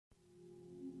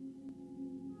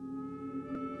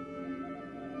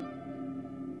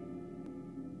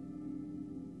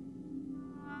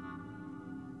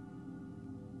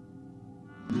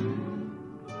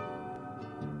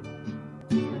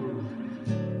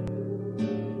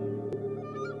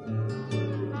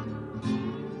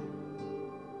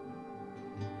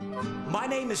My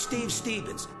name is Steve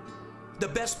Stevens, the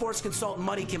best sports consultant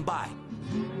money can buy.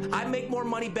 I make more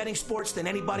money betting sports than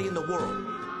anybody in the world.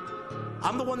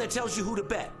 I'm the one that tells you who to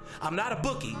bet. I'm not a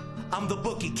bookie, I'm the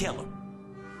bookie killer.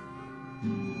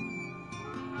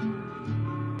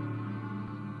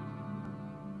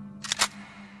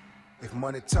 If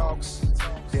money talks,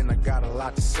 then I got a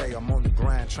lot to say. I'm on the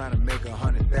grind trying to make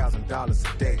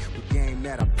 $100,000 a day. The game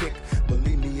that I pick,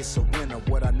 believe me, it's a winner.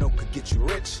 What I know could get you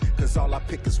rich, cause all I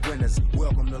pick is winners.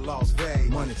 Welcome to Las Vegas.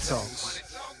 Money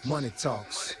talks, money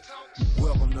talks.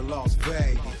 Welcome to Las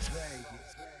Vegas.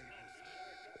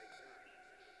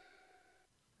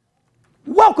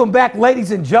 Welcome back,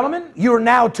 ladies and gentlemen. You are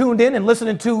now tuned in and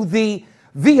listening to the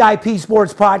VIP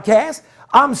Sports Podcast.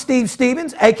 I'm Steve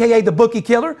Stevens, a.k.a. the Bookie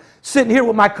Killer, sitting here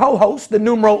with my co-host, the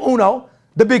numero uno,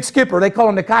 the Big Skipper. They call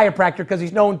him the chiropractor because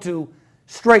he's known to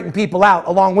straighten people out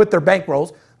along with their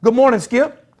bankrolls. Good morning,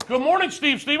 Skip. Good morning,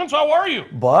 Steve Stevens. How are you?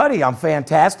 Buddy, I'm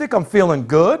fantastic. I'm feeling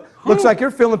good. Looks like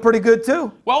you're feeling pretty good,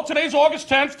 too. Well, today's August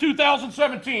 10th,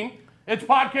 2017. It's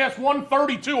podcast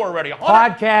 132 already.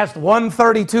 Podcast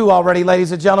 132 already,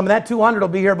 ladies and gentlemen. That 200 will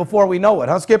be here before we know it,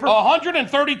 huh, Skipper?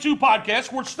 132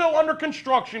 podcasts. We're still under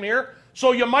construction here,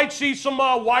 so you might see some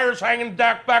wires hanging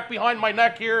back behind my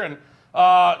neck here, and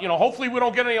hopefully we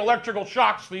don't get any electrical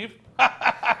shocks, Steve.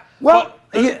 Well,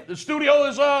 the studio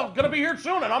is going to be here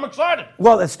soon, and I'm excited.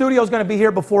 Well, the studio's going to be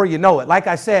here before you know it. Like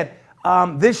I said,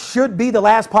 this should be the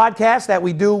last podcast that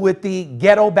we do with the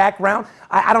ghetto background.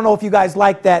 I don't know if you guys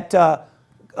like that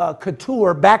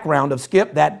couture background of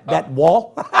Skip, that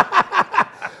wall.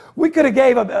 We could have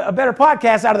gave a better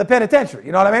podcast out of the penitentiary.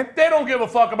 You know what I mean? They don't give a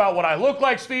fuck about what I look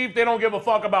like, Steve. They don't give a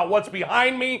fuck about what's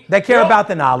behind me. They care about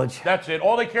the knowledge. That's it.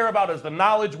 All they care about is the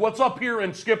knowledge. What's up here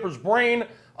in Skipper's brain.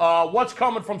 What's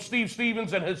coming from Steve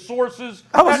Stevens and his sources.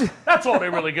 That's all they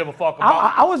really give a fuck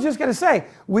about. I was just going to say,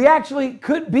 we actually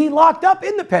could be locked up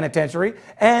in the penitentiary,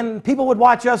 and people would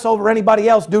watch us over anybody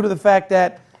else due to the fact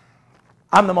that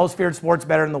I'm the most feared sports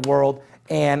bettor in the world,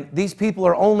 and these people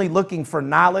are only looking for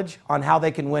knowledge on how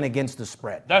they can win against the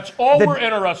spread. That's all we're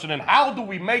interested in. How do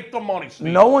we make the money, Steve?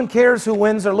 No one cares who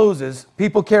wins or loses.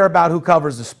 People care about who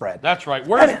covers the spread. That's right.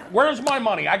 Where's my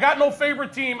money? I got no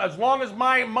favorite team. As long as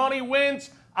my money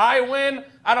wins, I win.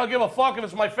 I don't give a fuck if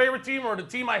it's my favorite team or the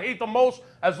team I hate the most.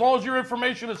 As long as your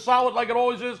information is solid like it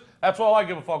always is, that's all I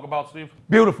give a fuck about, Steve.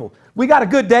 Beautiful. We got a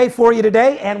good day for you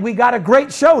today, and we got a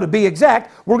great show to be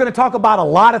exact. We're going to talk about a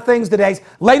lot of things today.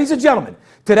 Ladies and gentlemen,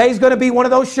 today's going to be one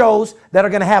of those shows that are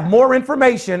going to have more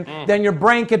information than your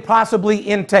brain could possibly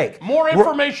intake. More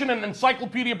information than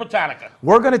Encyclopedia Britannica.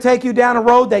 We're going to take you down a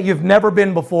road that you've never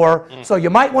been before, so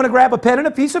you might want to grab a pen and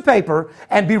a piece of paper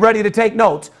and be ready to take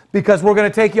notes, because we're going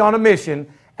to take you on a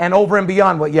mission and over and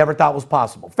beyond what you ever thought was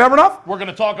possible. Fair enough? We're going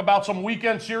to talk about some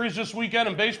weekend series this weekend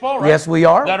in baseball, right? Yes, we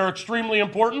are. That are extremely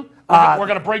important. We're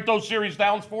going to break those series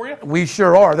down for you. We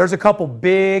sure are. There's a couple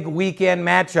big weekend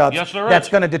matchups that's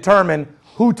going to determine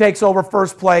who takes over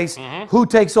first place, who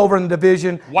takes over in the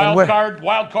division. Wild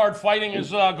card fighting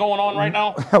is going on right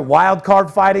now. Wild card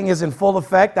fighting is in full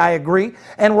effect, I agree.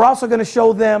 And we're also going to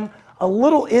show them a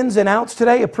little ins and outs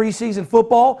today of preseason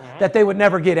football that they would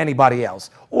never get anybody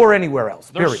else or anywhere else.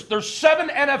 There's 7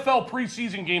 NFL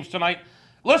preseason games tonight.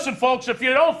 Listen, folks, if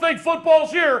you don't think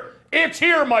football's here, it's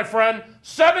here, my friend.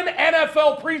 7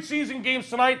 NFL preseason games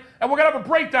tonight, and we're going to have a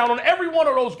breakdown on every one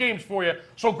of those games for you.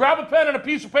 So grab a pen and a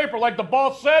piece of paper like the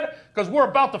boss said, because we're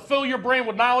about to fill your brain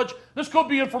with knowledge. This could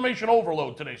be information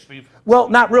overload today, Steve. Well,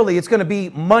 not really. It's going to be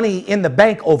money in the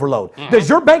bank overload. Does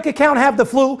your bank account have the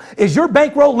flu? Is your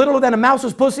bankroll littler than a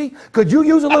mouse's pussy? Could you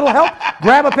use a little help?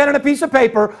 Grab a pen and a piece of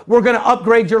paper. We're going to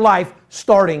upgrade your life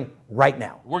starting right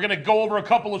now. We're going to go over a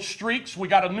couple of streaks. We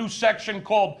got a new section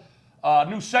called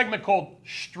new segment called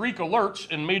Streak Alerts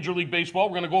in Major League Baseball.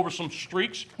 We're going to go over some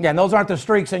streaks. Yeah, and those aren't the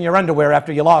streaks in your underwear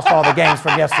after you lost all the games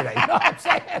from yesterday. You know what I'm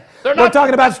saying? We're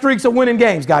talking about streaks of winning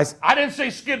games, guys. I didn't say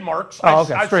skid marks. Oh,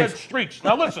 okay. I said streaks.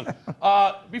 Now, listen,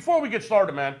 before we get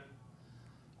started, man,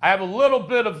 I have a little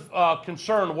bit of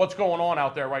concern what's going on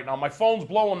out there right now. My phone's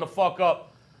blowing the fuck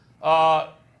up.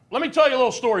 Let me tell you a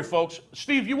little story, folks.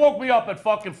 Steve, you woke me up at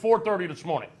fucking 4:30 this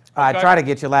morning. I tried to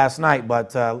get you last night,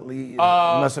 but you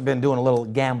must have been doing a little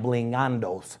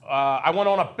gambling-ondos. I went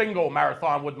on a bingo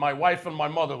marathon with my wife and my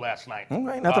mother last night.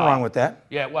 Okay, nothing wrong with that.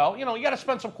 Yeah, well, you got to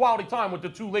spend some quality time with the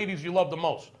 2 ladies you love the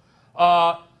most.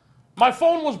 My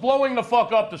phone was blowing the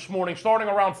fuck up this morning, starting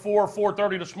around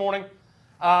 4:30 this morning.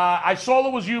 I saw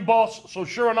it was you, boss, so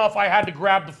sure enough, I had to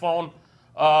grab the phone.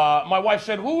 My wife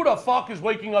said, who the fuck is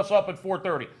waking us up at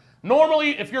 4:30?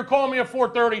 Normally, if you're calling me at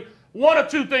 4:30, one of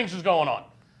 2 things is going on.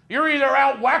 You're either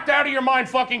whacked out of your mind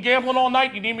fucking gambling all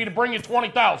night, you need me to bring you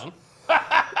 $20,000.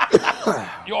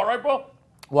 You all right, bro?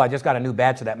 Well, I just got a new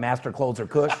batch of that Master Closer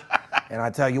Kush, and I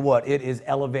tell you what, it is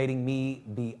elevating me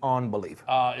beyond belief.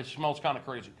 It smells kind of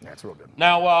crazy. That's real good.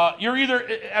 Now, you're either,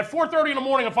 at 4:30 in the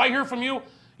morning, if I hear from you,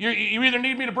 you either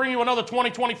need me to bring you another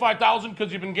 25,000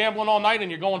 because you've been gambling all night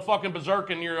and you're going fucking berserk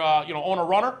and you're, on a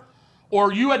runner,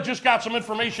 or you had just got some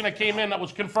information that came in that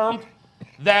was confirmed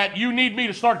that you need me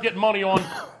to start getting money on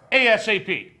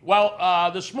ASAP.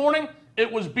 Well, this morning, it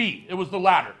was B. It was the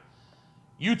latter.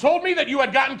 You told me that you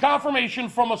had gotten confirmation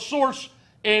from a source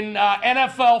in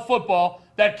NFL football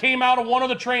that came out of one of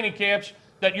the training camps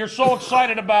that you're so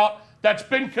excited about, that's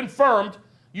been confirmed.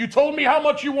 You told me how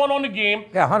much you won on the game.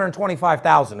 Yeah,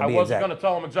 125,000 to be exact. I wasn't going to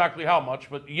tell him exactly how much,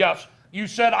 but yes, you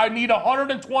said I need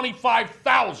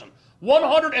 125,000.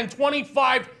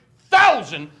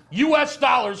 125,000 US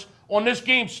dollars on this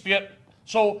game, Skip.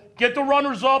 So get the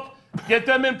runners up, get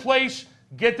them in place,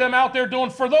 get them out there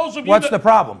doing. For those of you What's the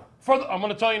problem? I'm going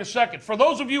to tell you in a second. For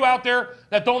those of you out there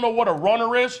that don't know what a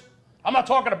runner is, I'm not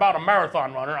talking about a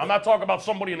marathon runner. I'm not talking about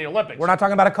somebody in the Olympics. We're not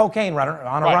talking about a cocaine runner,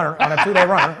 on a runner, on a 2-day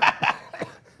runner.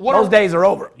 Those days are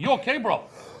over. You okay, bro?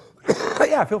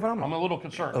 Yeah, I feel phenomenal. I'm a little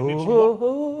concerned.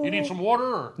 You need some water?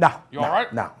 Or? No. You all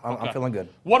right? No, I'm feeling good.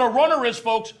 What a runner is,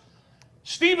 folks,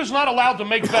 Steve is not allowed to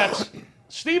make bets.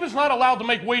 Steve is not allowed to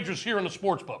make wagers here in the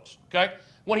sports books, okay?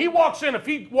 When he walks in, if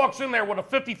he walks in there with a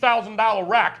 $50,000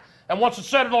 rack and wants to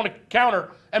set it on the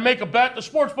counter and make a bet, the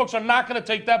sports books are not going to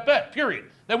take that bet, period.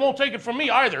 They won't take it from me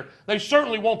either. They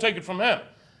certainly won't take it from him.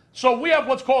 So we have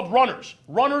what's called runners.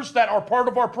 Runners that are part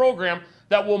of our program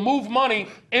that will move money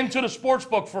into the sports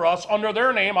book for us under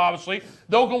their name, obviously.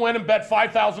 They'll go in and bet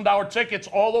 $5,000 tickets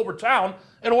all over town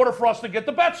in order for us to get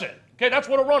the bets in. Okay, that's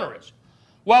what a runner is.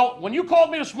 Well, when you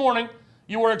called me this morning,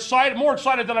 you were excited, more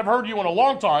excited than I've heard you in a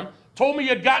long time, told me you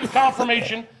had gotten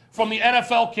confirmation from the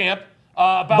NFL camp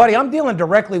about... Buddy, I'm dealing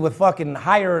directly with fucking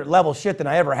higher level shit than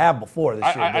I ever have before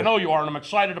this year. I know you are, and I'm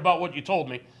excited about what you told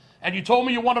me. And you told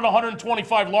me you wanted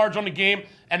 125 large on the game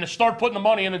and to start putting the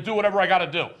money in and do whatever I got to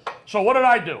do. So what did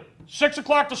I do? 6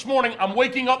 o'clock this morning, I'm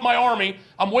waking up my army.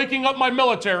 I'm waking up my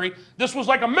military. This was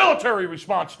like a military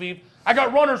response, Steve. I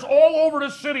got runners all over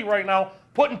this city right now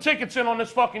putting tickets in on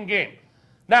this fucking game.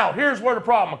 Now, here's where the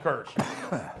problem occurs.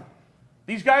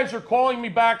 These guys are calling me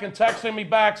back and texting me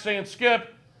back saying,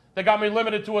 Skip, they got me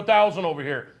limited to 1,000 over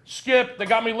here. Skip, they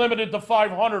got me limited to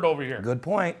 500 over here. Good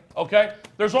point. Okay?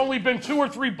 There's only been 2 or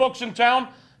 3 books in town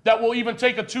that will even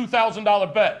take a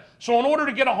 $2,000 bet. So in order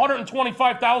to get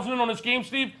 125,000 in on this game,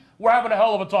 Steve, we're having a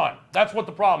hell of a time. That's what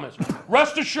the problem is.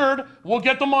 Rest assured, we'll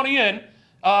get the money in.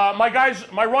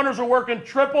 My runners are working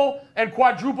triple and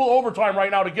quadruple overtime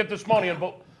right now to get this money in,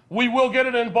 but we will get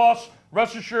it in, boss.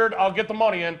 Rest assured, I'll get the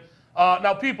money in.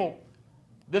 Now, people,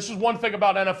 this is one thing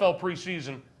about NFL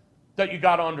preseason that you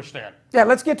got to understand. Yeah,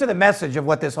 let's get to the message of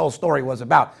what this whole story was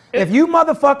about. If you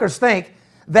motherfuckers think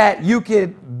that you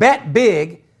could bet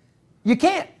big, you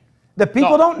can't. The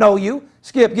people don't know you.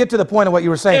 Skip, get to the point of what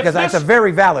you were saying, because that's a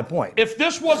very valid point. If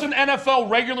this was an NFL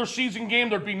regular season game,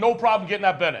 there'd be no problem getting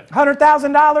that bet in.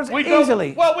 $100,000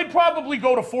 easily. We'd probably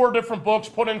go to 4 different books,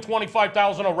 put in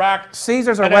 25,000 a rack.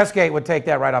 Caesars or Westgate would take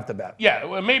that right off the bat.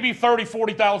 Yeah, maybe 30,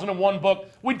 40,000 in one book.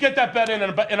 We'd get that bet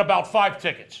in about 5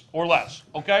 tickets or less,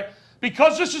 okay?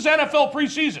 Because this is NFL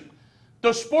preseason.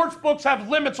 The sports books have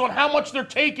limits on how much they're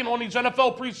taking on these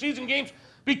NFL preseason games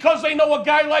because they know a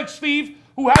guy like Steve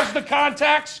who has the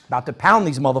contacts. About to pound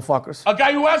these motherfuckers. A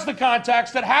guy who has the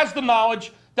contacts, that has the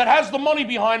knowledge, that has the money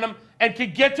behind them, and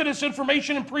can get to this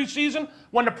information in preseason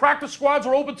when the practice squads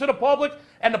are open to the public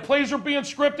and the plays are being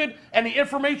scripted and the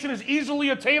information is easily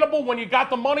attainable when you got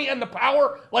the money and the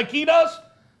power like he does.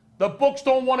 The books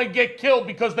don't want to get killed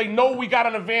because they know we got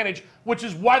an advantage, which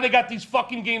is why they got these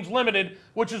fucking games limited,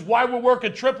 which is why we're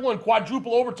working triple and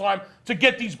quadruple overtime to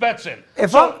get these bets in.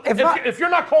 If you're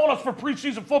not calling us for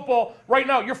preseason football right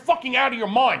now, you're fucking out of your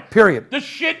mind. Period. This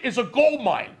shit is a gold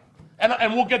mine.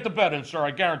 And we'll get the bet in, sir,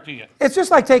 I guarantee you. It's just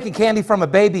like taking candy from a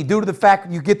baby due to the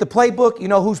fact you get the playbook, you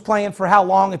know who's playing for how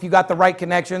long if you got the right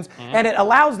connections, and it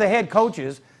allows the head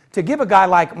coaches to give a guy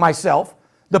like myself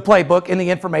the playbook and the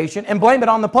information and blame it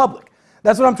on the public.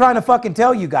 That's what I'm trying to fucking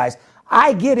tell you guys.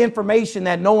 I get information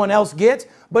that no one else gets,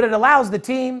 but it allows the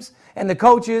teams and the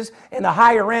coaches and the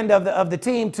higher end of the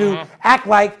team to act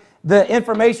like the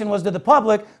information was to the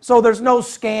public, so there's no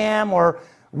scam or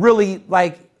really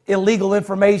like illegal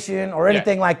information or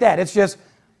anything like that. It's just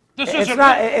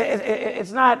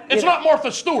it's not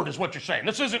Martha Stewart is what you're saying.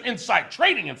 This isn't inside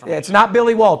trading information. It's not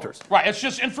Billy Walters. Right. It's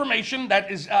just information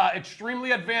that is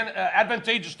extremely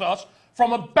advantageous to us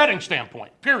from a betting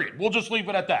standpoint, period. We'll just leave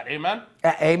it at that. Amen?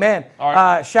 Amen. All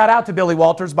right. Shout out to Billy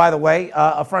Walters, by the way,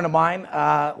 a friend of mine.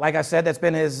 Like I said, that's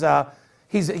been his,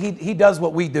 he does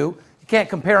what we do. You can't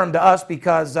compare him to us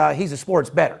because he's a sports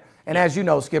bettor. And as you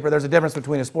know, Skipper, there's a difference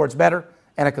between a sports bettor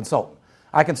and a consultant.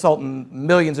 I consult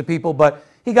millions of people, but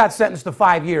he got sentenced to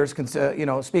 5 years,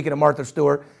 speaking of Martha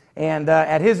Stewart. And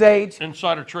at his age...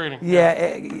 Insider trading.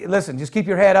 Yeah, listen, just keep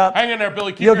your head up. Hang in there,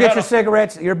 Billy. You'll get your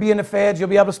cigarettes. You'll be in the feds. You'll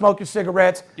be able to smoke your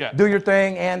cigarettes. Yeah. Do your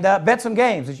thing, and bet some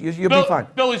games. You'll be fine.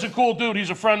 Billy's a cool dude. He's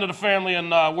a friend of the family,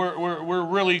 and we're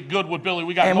really good with Billy.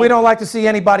 We don't like to see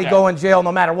anybody go in jail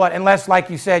no matter what, unless, like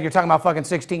you said, you're talking about fucking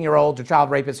 16-year-olds or child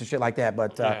rapists and shit like that.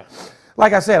 But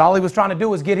like I said, all he was trying to do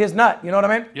was get his nut. You know what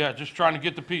I mean? Yeah, just trying to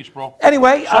get the piece, bro.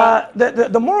 Anyway,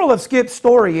 the moral of Skip's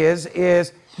story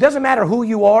is doesn't matter who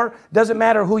you are, doesn't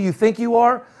matter who you think you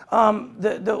are.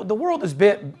 The world is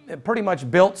pretty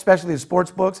much built, especially the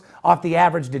sports books, off the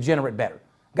average degenerate bettor.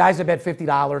 Guys that bet $50,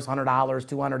 $100,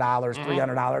 $200,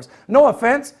 $300. No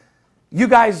offense, you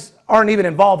guys aren't even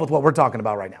involved with what we're talking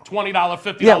about right now. $20,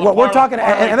 $50. Yeah, what we're talking.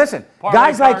 And listen,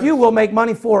 guys like you will make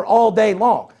money for all day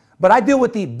long. But I deal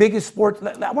with the biggest sports.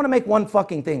 I want to make one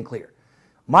fucking thing clear.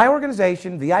 My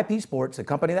organization, VIP Sports, the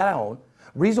company that I own,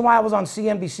 reason why I was on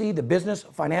CNBC, the Business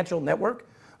Financial Network,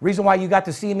 reason why you got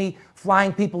to see me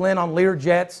flying people in on Lear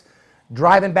jets,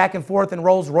 driving back and forth in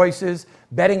Rolls Royces,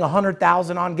 betting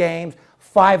 $100,000 on games,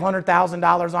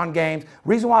 $500,000 on games.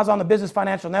 Reason why I was on the Business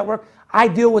Financial Network, I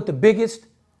deal with the biggest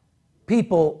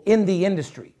people in the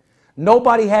industry.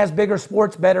 Nobody has bigger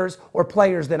sports bettors or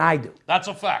players than I do. That's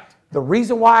a fact. The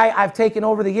reason why I've taken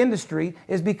over the industry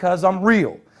is because I'm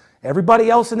real. Everybody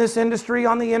else in this industry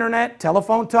on the internet,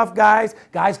 telephone tough guys,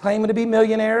 guys claiming to be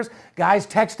millionaires, guys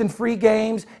texting free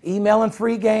games, emailing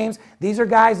free games. These are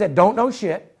guys that don't know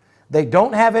shit. They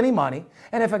don't have any money.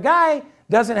 And if a guy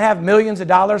doesn't have millions of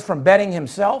dollars from betting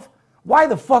himself, why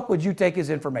the fuck would you take his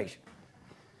information?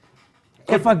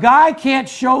 If a guy can't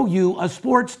show you a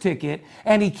sports ticket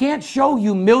and he can't show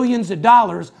you millions of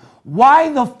dollars,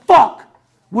 why the fuck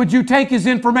would you take his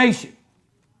information?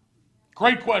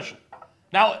 Great question.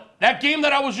 Now, that game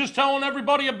that I was just telling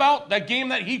everybody about, that game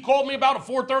that he called me about at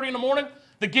 4:30 in the morning,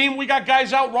 the game we got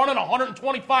guys out running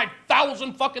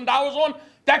 $125,000 fucking dollars on,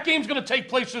 that game's going to take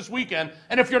place this weekend.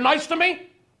 And if you're nice to me,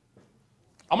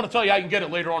 I'm going to tell you I can get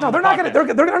it later on. No, they're not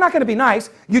going to be nice.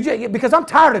 Because I'm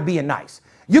tired of being nice.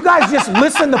 You guys just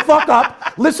listen the fuck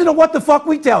up, listen to what the fuck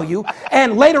we tell you,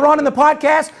 and later on in the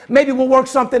podcast, maybe we'll work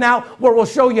something out where we'll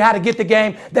show you how to get the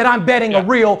game that I'm betting a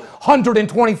real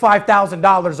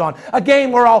 $125,000 on. A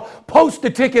game where I'll post the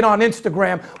ticket on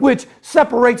Instagram, which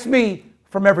separates me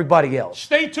from everybody else.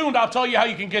 Stay tuned. I'll tell you how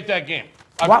you can get that game.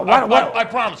 I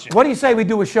promise you. What do you say we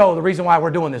do a show, the reason why we're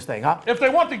doing this thing, huh? If they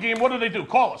want the game, what do?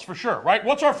 Call us for sure, right?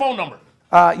 What's our phone number?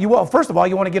 First of all,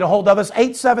 you want to get a hold of us,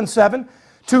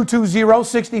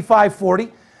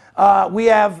 877-220-6540. We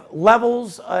have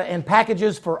levels and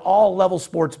packages for all level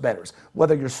sports bettors.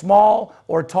 Whether you're small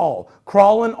or tall,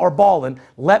 crawling or balling,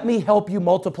 let me help you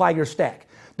multiply your stack.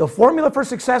 The formula for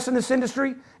success in this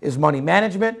industry is money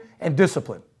management and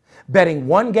discipline. Betting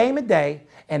one game a day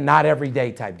and not every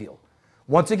day type deal.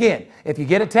 Once again, if you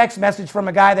get a text message from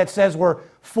a guy that says we're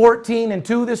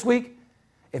 14-2 this week,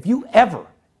 if you ever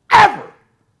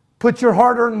put your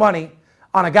hard-earned money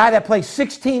on a guy that plays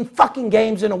 16 fucking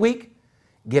games in a week,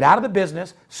 get out of the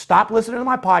business, stop listening to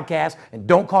my podcast, and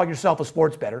don't call yourself a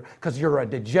sports bettor because you're a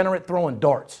degenerate throwing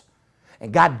darts.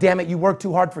 And God damn it, you work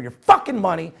too hard for your fucking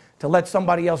money to let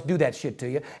somebody else do that shit to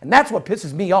you. And that's what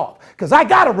pisses me off. Because I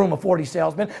got a room of 40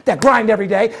 salesmen that grind every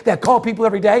day, that call people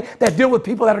every day, that deal with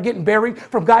people that are getting buried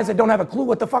from guys that don't have a clue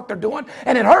what the fuck they're doing.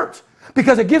 And it hurts.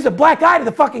 Because it gives a black eye to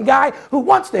the fucking guy who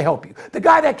wants to help you. The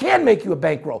guy that can make you a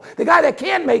bankroll. The guy that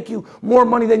can make you more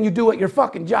money than you do at your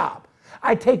fucking job.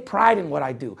 I take pride in what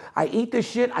I do. I eat this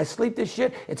shit. I sleep this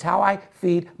shit. It's how I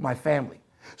feed my family.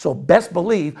 So best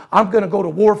believe I'm going to go to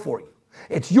war for you.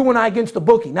 It's you and I against the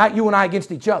bookie, not you and I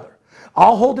against each other.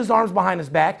 I'll hold his arms behind his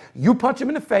back. You punch him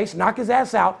in the face, knock his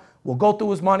ass out. We'll go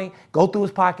through his money, go through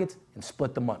his pockets, and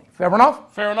split the money. Fair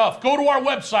enough? Fair enough. Go to our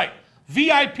website,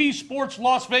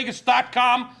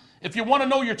 VIPSportsLasVegas.com. If you want to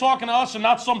know you're talking to us and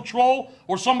not some troll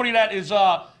or somebody that is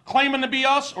claiming to be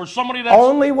us or somebody that's...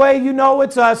 Only way you know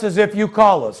it's us is if you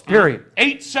call us, period.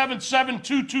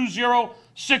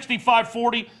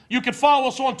 877-220-6540. You can follow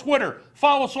us on Twitter,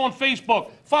 follow us on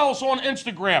Facebook, follow us on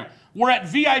Instagram. We're at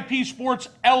VIP Sports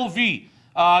LV.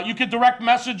 You can direct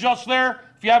message us there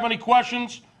if you have any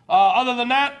questions. Other than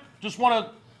that, just want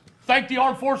to thank the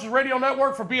Armed Forces Radio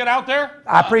Network for being out there.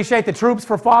 I appreciate the troops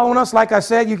for following us. Like I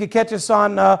said, you can catch us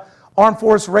on Armed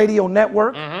Force Radio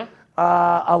Network.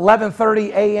 11:30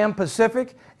 a.m.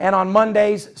 Pacific, and on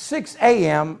Mondays, 6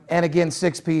 a.m. and again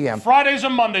 6 p.m. Fridays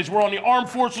and Mondays, we're on the Armed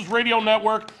Forces Radio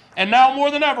Network. And now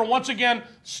more than ever, once again,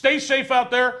 stay safe out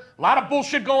there. A lot of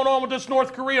bullshit going on with this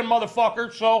North Korean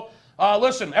motherfucker. So,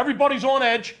 listen, everybody's on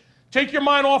edge. Take your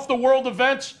mind off the world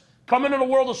events. Come into the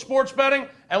world of sports betting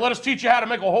and let us teach you how to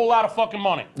make a whole lot of fucking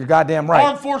money. You're goddamn right.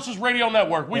 Armed Forces Radio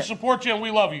Network. We support you and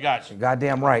we love you guys. You're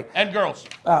goddamn right. And girls.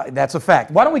 That's a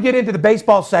fact. Why don't we get into the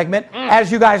baseball segment? As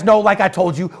you guys know, like I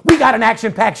told you, we got an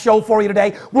action-packed show for you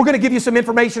today. We're going to give you some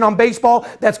information on baseball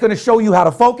that's going to show you how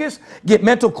to focus, get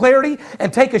mental clarity,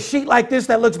 and take a sheet like this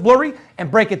that looks blurry and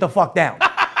break it the fuck down.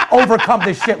 Overcome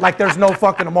this shit like there's no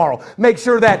fucking tomorrow. Make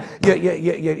sure that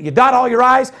you dot all your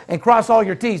I's and cross all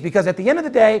your T's, because at the end of the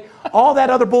day, all that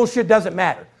other bullshit doesn't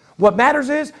matter. What matters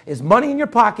is money in your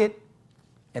pocket,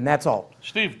 and that's all.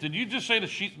 Steve, did you just say the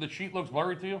sheet looks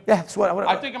blurry to you? Yeah, that's what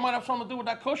I think it might have something to do with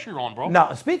that Kush you're on, bro.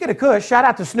 No, speaking of Kush, shout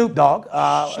out to Snoop Dogg.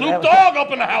 Snoop Dogg up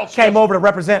in the house. Came over to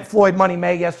represent Floyd Money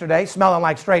May yesterday, smelling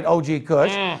like straight OG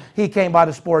Kush. He came by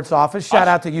the sports office. Shout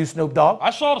out to you, Snoop Dogg.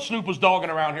 I saw the Snoop was dogging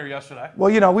around here yesterday.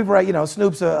 Well,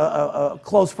 Snoop's a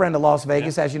close friend of Las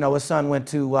Vegas. As you know, his son went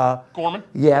to Gorman.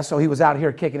 Yeah, so he was out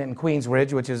here kicking it in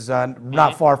Queensridge, which is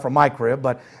not far from my crib.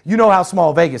 But you know how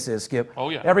small Vegas is, Skip. Oh,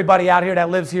 yeah. Everybody out here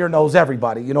that lives here knows everybody.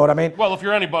 You know what I mean? Well, if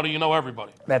you're anybody, you know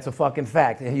everybody. That's a fucking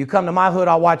fact. You come to my hood,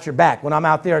 I'll watch your back. When I'm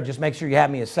out there, just make sure you have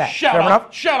me a sack. Shout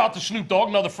out to Snoop Dogg,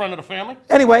 another friend of the family.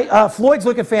 Anyway, Floyd's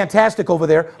looking fantastic over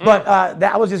there, but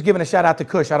I was just giving a shout out to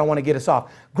Kush. I don't want to get us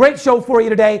off. Great show for you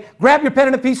today. Grab your pen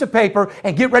and a piece of paper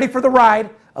and get ready for the ride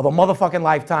of a motherfucking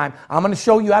lifetime. I'm going to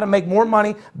show you how to make more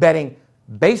money betting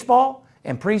baseball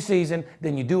and preseason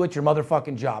than you do at your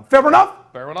motherfucking job. Fair enough?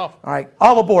 Fair enough. All right,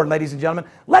 all aboard, ladies and gentlemen.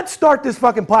 Let's start this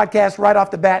fucking podcast right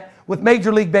off the bat with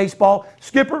Major League Baseball.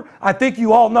 Skipper, I think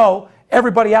you all know,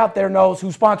 everybody out there knows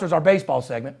who sponsors our baseball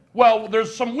segment. Well,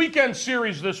 there's some weekend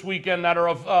series this weekend that are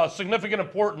of significant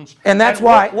importance. And that's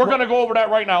why we're going to go over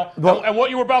that right now. And what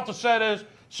you were about to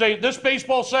say this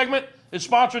baseball segment is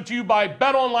sponsored to you by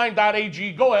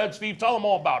BetOnline.ag. Go ahead, Steve. Tell them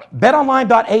all about it.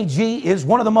 BetOnline.ag is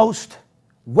one of the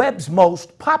web's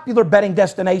most popular betting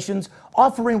destinations,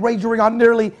 offering wagering on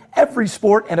nearly every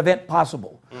sport and event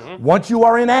possible. Once you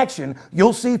are in action,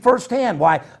 you'll see firsthand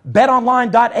why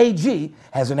BetOnline.ag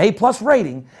has an A+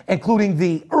 rating, including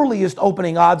the earliest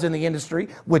opening odds in the industry,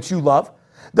 which you love,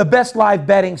 the best live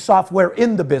betting software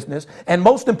in the business, and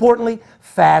most importantly,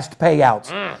 fast payouts.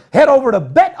 Head over to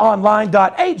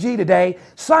BetOnline.ag today,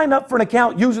 sign up for an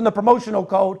account using the promotional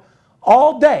code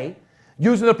ALLDAY,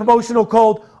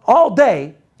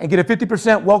 and get a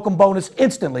 50% welcome bonus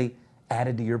instantly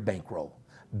added to your bankroll.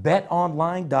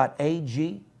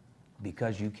 BetOnline.ag,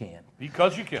 because you can.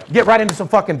 Because you can. Get right into some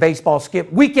fucking baseball,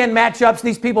 Skip. Weekend matchups.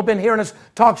 These people have been hearing us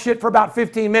talk shit for about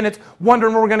 15 minutes,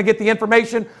 wondering where we're going to get the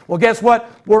information. Well, guess what?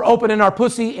 We're opening our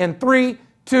pussy in 3,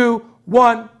 2,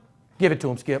 1. Give it to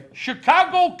them, Skip.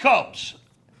 Chicago Cubs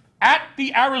at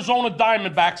the Arizona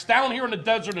Diamondbacks down here in the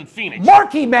desert in Phoenix.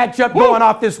 Marquee matchup going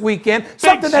off this weekend.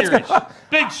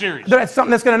 Big series. That's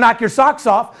something that's going to knock your socks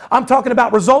off. I'm talking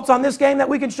about results on this game that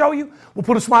we can show you. We'll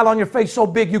put a smile on your face so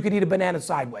big you could eat a banana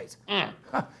sideways.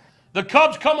 The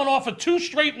Cubs coming off of 2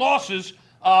 straight losses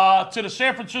to the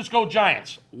San Francisco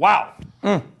Giants. Wow.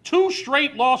 2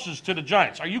 straight losses to the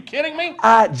Giants. Are you kidding me?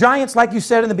 Giants, like you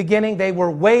said in the beginning,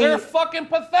 they're fucking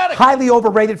pathetic. Highly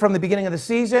overrated from the beginning of the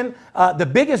season. I'd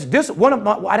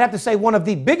have to say one of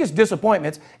the biggest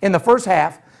disappointments in the first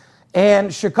half.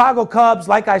 And Chicago Cubs,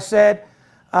 like I said,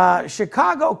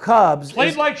 Chicago Cubs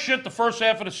played like shit the first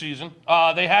half of the season.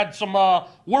 They had some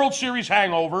World Series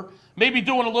hangover, maybe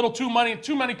doing a little too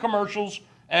many commercials,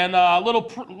 and a little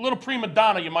prima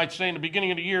donna, you might say, in the beginning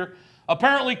of the year.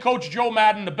 Apparently, Coach Joe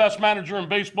Madden, the best manager in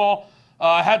baseball,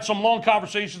 had some long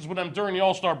conversations with them during the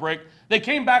All-Star break. They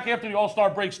came back after the All-Star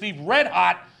break, Steve, red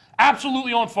hot,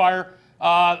 absolutely on fire.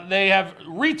 They have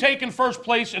retaken first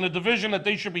place in a division that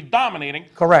they should be dominating.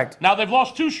 Correct. Now, they've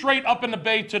lost 2 straight up in the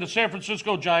Bay to the San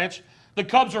Francisco Giants. The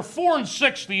Cubs are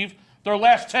 4-6, Steve, their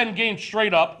last 10 games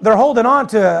straight up. They're holding on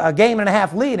to a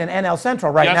 1.5-game lead in NL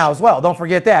Central right now as well. Don't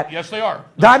forget that. Yes, they are.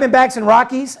 Diamondbacks and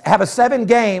Rockies have a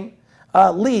 7-game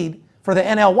lead for the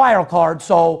NL wild card.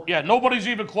 So yeah, nobody's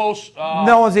even close.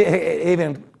 No one's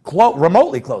even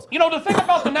remotely close. You know, the thing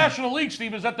about the National League,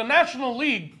 Steve, is that the National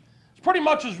League pretty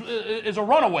much is a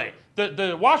runaway.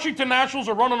 The Washington Nationals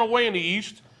are running away in the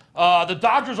East. The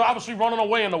Dodgers are obviously running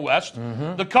away in the West.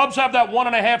 The Cubs have that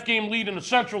 1.5-game lead in the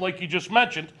Central, like you just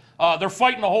mentioned. They're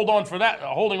fighting to holding on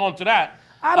to that.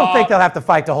 I don't think they'll have to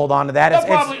fight to hold on to that.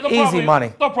 It's easy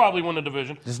money. They'll probably win the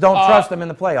division. Just don't trust them in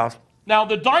the playoffs. Now,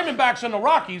 the Diamondbacks and the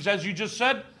Rockies, as you just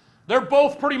said, They're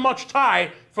both pretty much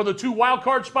tied for the 2 wild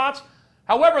card spots.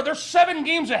 However, they're 7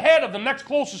 games ahead of the next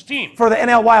closest team. For the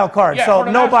NL wild card, Yeah, so for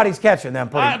the nobody's catching them.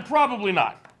 Probably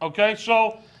not. Okay,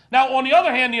 so now on the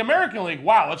other hand, the American League,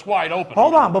 wow, it's wide open.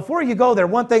 Hold on, before you go there,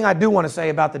 one thing I do want to say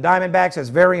about the Diamondbacks that's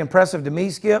very impressive to me,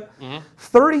 Skip.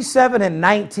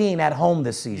 37-19 at home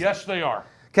this season. Yes, they are.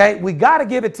 Okay, we got to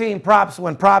give a team props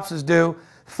when props is due.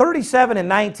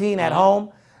 37-19 at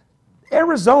home.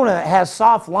 Arizona has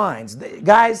soft lines.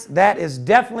 Guys, that is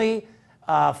definitely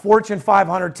a Fortune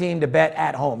 500 team to bet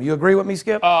at home. You agree with me,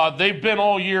 Skip? They've been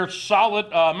all year solid.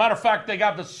 Matter of fact, they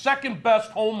got the 2nd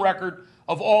best home record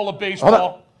of all of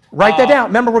baseball. Write that down.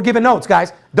 Remember, we're giving notes,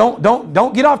 guys. Don't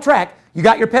get off track. You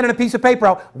got your pen and a piece of paper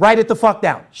out. Write it the fuck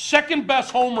down. 2nd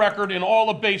best home record in all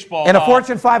of baseball. And a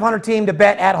Fortune 500 team to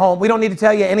bet at home. We don't need to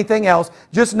tell you anything else.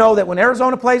 Just know that when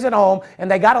Arizona plays at home and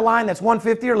they got a line that's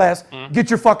 150 or less, get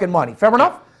your fucking money. Fair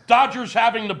enough? Dodgers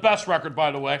having the best record,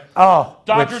 by the way. Oh,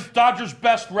 Dodgers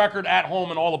best record at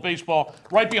home in all of baseball.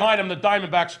 Right behind them, the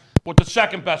Diamondbacks with the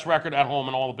 2nd best record at home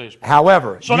in all of baseball.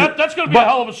 However, so that's going to be a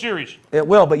hell of a series. It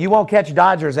will, but you won't catch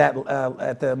Dodgers at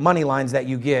the money lines that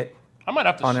you get. I might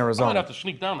have to on Arizona. I might have to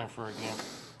sneak down there for a game.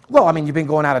 Well, I mean, you've been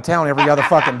going out of town every other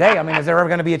fucking day. I mean, is there ever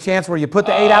going to be a chance where you put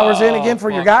the 8 hours in again for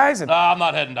your guys? I'm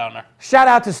not heading down there. Shout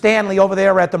out to Stanley over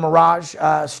there at the Mirage.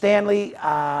 Stanley,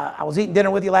 I was eating dinner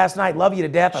with you last night. Love you to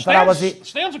death.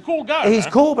 Stan's a cool guy. He's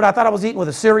man. cool, but I thought I was eating with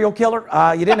a serial killer.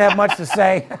 You didn't have much to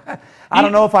say. I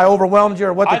don't know if I overwhelmed you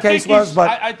or what the case was,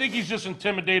 but I think he's just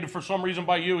intimidated for some reason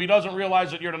by you. He doesn't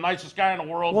realize that you're the nicest guy in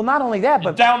the world. Well, not only that,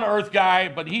 but down to earth guy,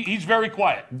 but he's very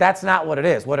quiet. That's not what it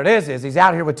is. What it is he's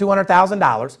out here with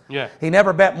 $200,000. Yeah. He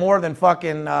never bet more than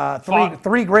fucking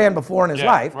three grand before in his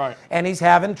life, right. And he's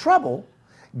having trouble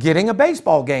getting a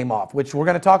baseball game off, which we're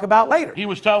going to talk about later. He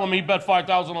was telling me he bet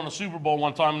 $5,000 on the Super Bowl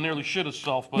one time and nearly shit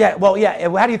himself. But yeah, well, yeah.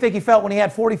 How do you think he felt when he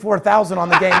had $44,000 on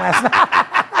the game last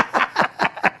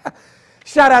night?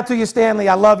 Shout out to you, Stanley.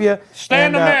 I love you.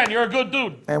 Stan the man. You're a good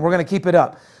dude. And we're going to keep it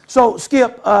up. So,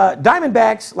 Skip,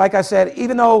 Diamondbacks, like I said,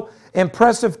 even though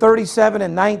impressive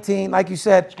 37-19, like you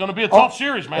said. It's going to be a tough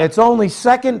series, man. It's only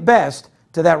 2nd best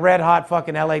to that red-hot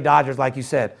fucking L.A. Dodgers, like you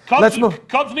said. Cubs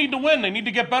need to win. They need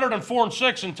to get better than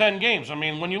 4-6 in 10 games. I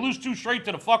mean, when you lose 2 straight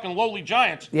to the fucking lowly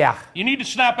Giants, you need to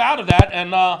snap out of that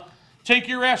and take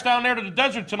your ass down there to the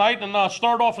desert tonight and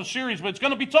start off a series. But it's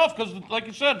going to be tough because, like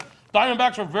you said,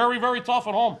 Diamondbacks are very, very tough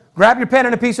at home. Grab your pen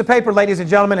and a piece of paper, ladies and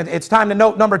gentlemen. It's time to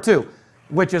note number 2,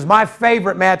 which is my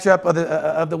favorite matchup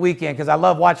of the weekend because I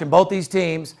love watching both these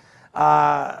teams.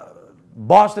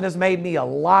 Boston has made me a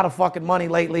lot of fucking money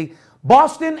lately.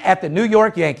 Boston at the New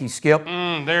York Yankees, Skip.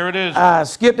 There it is.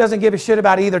 Skip doesn't give a shit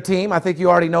about either team. I think you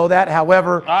already know that.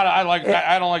 However, I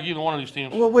don't like either one of these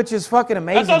teams. Well, which is fucking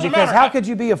amazing because matter. How could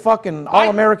you be a fucking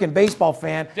All-American baseball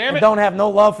fan and don't have no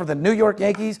love for the New York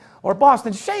Yankees or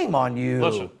Boston? Shame on you.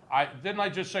 Listen, didn't I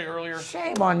just say earlier?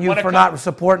 Shame on you for not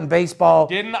supporting baseball.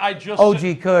 Didn't I just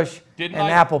OG Kush and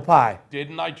apple pie.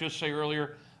 Didn't I just say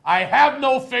earlier? I have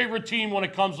no favorite team when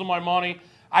it comes to my money.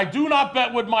 I do not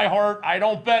bet with my heart. I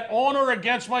don't bet on or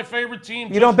against my favorite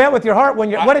team. You don't bet with your heart.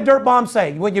 What did Dirt Bomb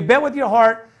say? When you bet with your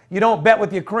heart, you don't bet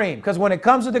with your cream. Because when it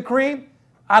comes to the cream,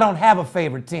 I don't have a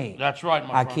favorite team. That's right,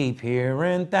 my friend. I keep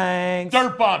hearing things.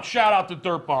 Dirt Bomb. Shout out to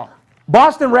Dirt Bomb.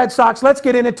 Boston Red Sox, let's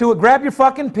get into it. Grab your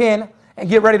fucking pen and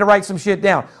get ready to write some shit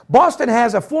down. Boston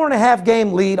has a 4.5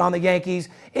 game lead on the Yankees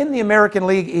in the American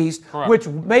League East, which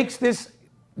makes this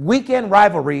weekend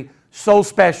rivalry so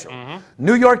special.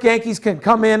 New York Yankees can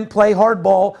come in, play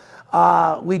hardball.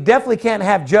 We definitely can't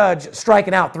have Judge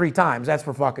striking out 3 times. That's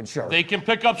for fucking sure. They can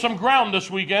pick up some ground this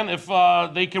weekend if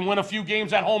they can win a few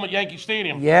games at home at Yankee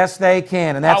Stadium. Yes, they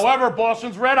can. And that's, however,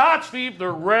 Boston's red hot, Steve.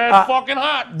 They're red fucking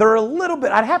hot. They're a little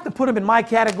bit, I'd have to put them in my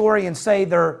category and say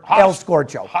they're El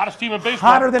Scorcho. Hottest team in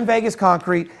baseball. Hotter than Vegas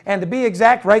Concrete. And to be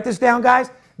exact, write this down,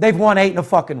 guys, they've won 8 in a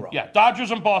fucking row. Yeah,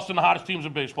 Dodgers and Boston, the hottest teams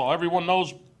in baseball. Everyone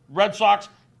knows Red Sox.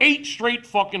 8 straight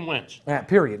fucking wins.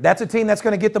 Period. That's a team that's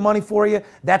going to get the money for you.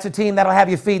 That's a team that'll have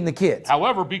you feeding the kids.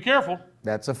 However, be careful.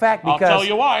 That's a fact. Because, I'll tell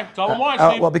you why. Tell them why,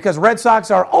 Steve. Well, because Red Sox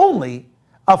are only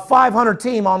a 500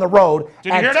 team on the road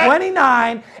at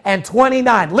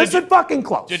 29-29. Listen fucking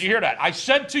close. Did you hear that? I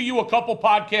said to you a couple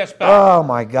podcasts back. Oh,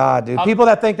 my God, dude. People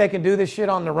that think they can do this shit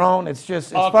on their own, it's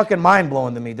fucking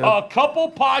mind-blowing to me, dude. A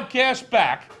couple podcasts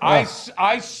back,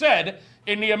 I said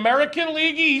in the American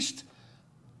League East,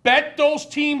 bet those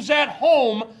teams at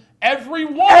home.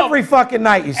 Every fucking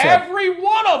night, you said. Every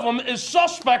one of them is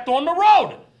suspect on the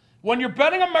road. When you're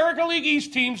betting American League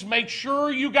East teams, make sure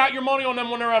you got your money on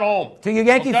them when they're at home. To you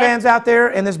Yankee fans out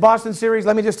there in this Boston series,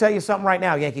 let me just tell you something right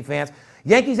now, Yankee fans.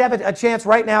 Yankees have a chance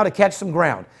right now to catch some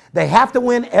ground. They have to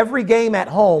win every game at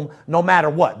home no matter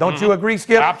what. Don't you agree,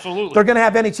 Skip? Absolutely. They're going to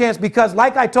have any chance because,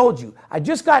 like I told you, I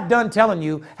just got done telling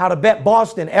you how to bet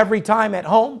Boston every time at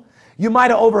home. You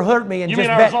might have overheard me and You just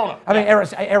mean bet. Arizona? I mean,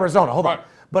 Arizona. Hold on. Right.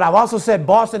 But I've also said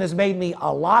Boston has made me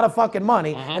a lot of fucking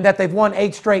money and that they've won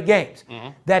 8 straight games.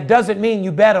 That doesn't mean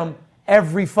you bet them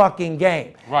every fucking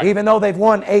game, Right. even though they've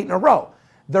won 8 in a row.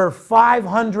 They're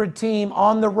 500 team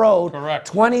on the road,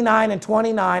 Correct.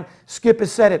 29-29. Skip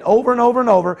has said it over and over and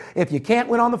over. If you can't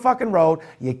win on the fucking road,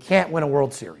 you can't win a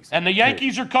World Series. And the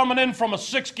Yankees are coming in from a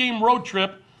 6-game road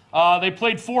trip. They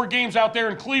played 4 games out there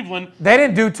in Cleveland. They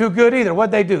didn't do too good either.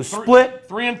 What'd they do? Split?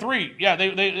 3-3. Yeah,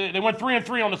 they went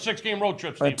 3-3 on the 6-game road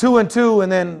trip, Steve. 2-2,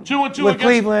 and then 2-2 with against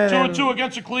Cleveland. 2-2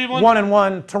 against the Cleveland.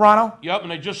 1-1 Toronto. Yep,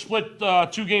 and they just split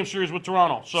 2-game series with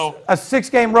Toronto. So A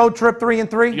 6-game road trip,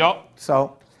 3-3. Yep.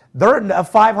 So they're a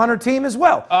 500 team as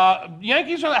well.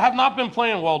 Yankees have not been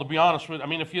playing well, to be honest with you. I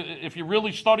mean, if you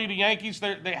really study the Yankees,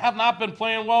 they have not been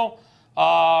playing well.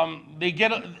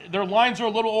 Their lines are a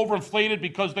little overinflated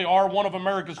because they are one of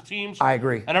America's teams. I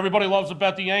agree. And everybody loves to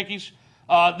bet the Yankees.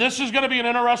 This is going to be an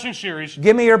interesting series.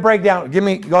 Give me your breakdown.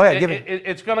 Go ahead. Give it.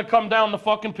 It's going to come down to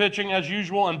fucking pitching as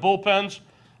usual and bullpens.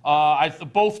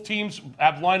 Both teams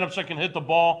have lineups that can hit the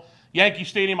ball. Yankee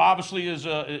Stadium obviously is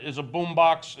a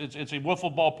boombox. It's a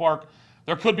wiffle ball park.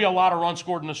 There could be a lot of runs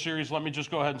scored in this series. Let me just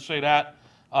go ahead and say that.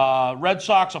 Red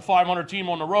Sox, a 500 team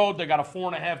on the road. They got a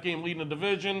 4.5 game lead in the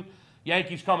division.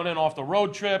 Yankees coming in off the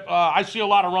road trip. I see a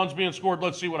lot of runs being scored.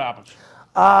 Let's see what happens.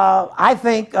 I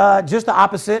think just the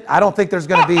opposite. I don't think there's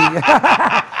going to be.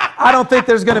 I don't think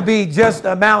there's going to be just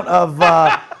amount of.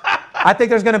 I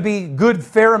think there's going to be good,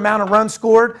 fair amount of runs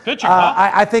scored. Pitching, huh?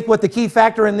 I think what the key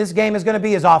factor in this game is going to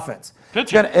be is offense.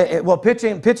 Pitching.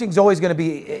 Pitching's always going to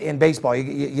be in baseball.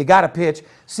 You got to pitch.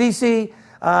 CC,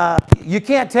 you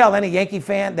can't tell any Yankee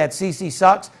fan that CC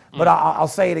sucks, but I'll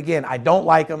say it again. I don't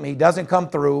like him. He doesn't come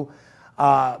through.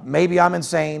 Maybe I'm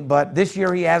insane, but this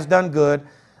year he has done good.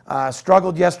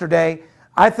 Struggled yesterday.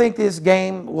 I think this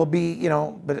game will be,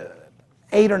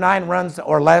 8 or 9 runs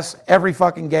or less every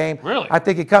fucking game. Really? I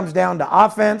think it comes down to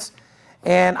offense.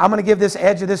 And I'm going to give this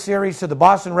edge of this series to the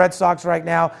Boston Red Sox right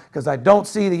now because I don't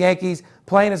see the Yankees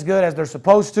playing as good as they're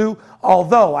supposed to.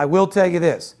 Although, I will tell you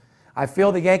this. I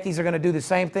feel the Yankees are going to do the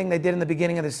same thing they did in the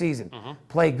beginning of the season.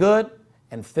 Play good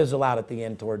and fizzle out at the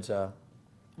end towards...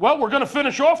 Well, we're going to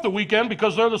finish off the weekend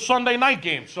because they're the Sunday night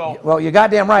game. So Well, you're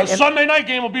goddamn right. the Sunday night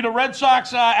game will be the Red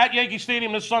Sox at Yankee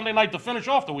Stadium this Sunday night to finish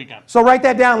off the weekend. So write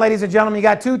that down, ladies and gentlemen. You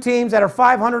got 2 teams that are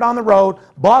 500 on the road.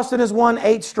 Boston has won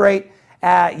 8 straight.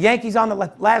 Yankees on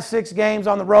the last 6 games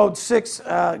on the road, 6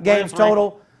 games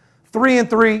total,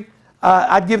 3-3.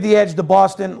 I'd give the edge to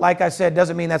Boston. Like I said,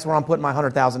 doesn't mean that's where I'm putting my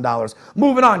 $100,000.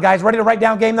 Moving on, guys. Ready to write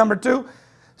down game number 2?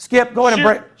 Skip, go ahead and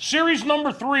break. Series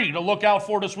number 3 to look out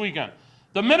for this weekend.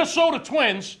 The Minnesota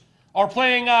Twins are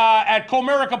playing at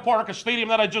Comerica Park, a stadium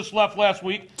that I just left last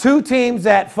week. 2 teams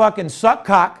that fucking suck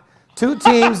cock. 2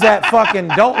 teams that fucking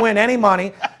don't win any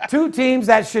money. 2 teams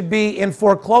that should be in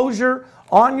foreclosure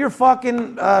on your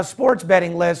fucking sports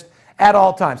betting list at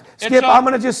all times. Skip, I'm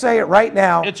going to just say it right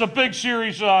now. It's a big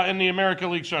series in the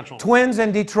American League Central. Twins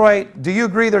and Detroit, do you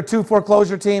agree they're 2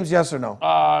 foreclosure teams, yes or no?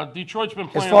 Detroit's been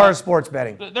playing... As far as sports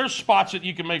betting. There's spots that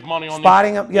you can make money on.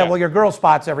 Spotting them? Yeah, well, your girl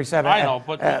spots every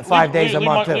 5 days a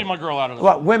month, too. Leave my girl out of this.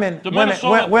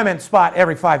 Well, women spot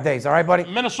every 5 days, all right, buddy?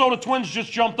 Minnesota Twins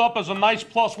just jumped up as a nice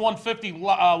plus 150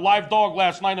 live dog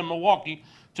last night in Milwaukee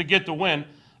to get the win.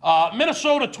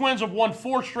 Minnesota Twins have won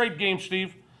 4 straight games,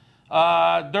 Steve.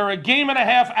 They're a game and a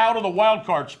half out of the wild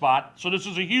card spot, so this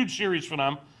is a huge series for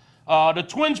them. The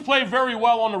Twins play very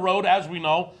well on the road, as we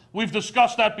know. We've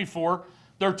discussed that before.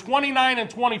 They're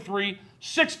 29-23,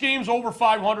 6 games over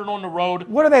 500 on the road.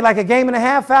 What are they, like a game and a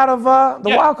half out of the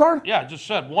wild card? Yeah, just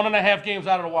said 1.5 games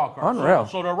out of the wild card. Unreal.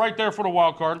 So they're right there for the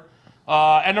wild card.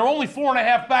 And they're only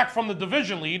 4.5 back from the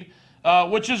division lead,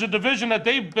 which is a division that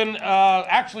they've been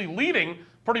actually leading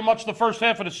pretty much the first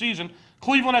half of the season.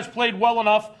 Cleveland has played well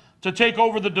enough to take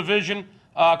over the division.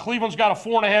 Cleveland's got a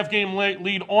 4.5 game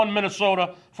lead on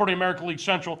Minnesota for the American League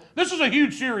Central. This is a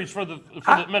huge series for the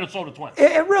Minnesota Twins.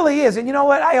 It really is, and you know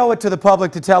what? I owe it to the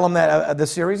public to tell them that the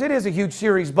series. It is a huge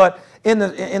series, but in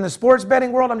the sports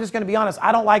betting world, I'm just going to be honest.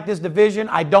 I don't like this division.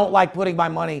 I don't like putting my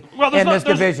money in this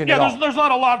division at all. There's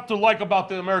not a lot to like about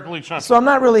the American League Central. So I'm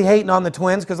not really hating on the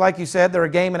Twins because, like you said, they're a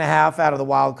game and a half out of the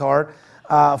wild card,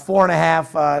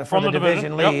 4.5 for the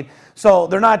division lead. Yep. So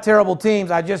they're not terrible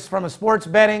teams. I just, from a sports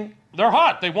betting. They're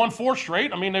hot. They won 4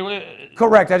 straight. I mean,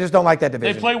 Correct. I just don't like that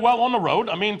division. They play well on the road.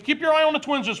 I mean, keep your eye on the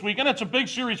Twins this weekend. It's a big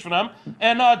series for them.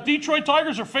 And Detroit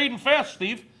Tigers are fading fast,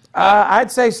 Steve.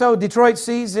 I'd say so. Detroit's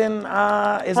season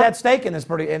is at stake in this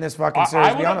fucking series.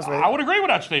 To be honest with you, I would agree with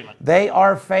that statement. They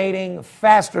are fading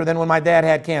faster than when my dad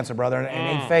had cancer, brother,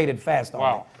 and he faded fast.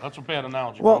 Wow, that's a bad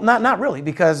analogy. Well, not really,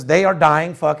 because they are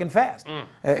dying fucking fast.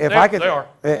 They are.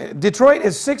 Detroit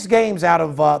is 6 games out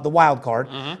of the wild card,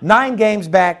 9 games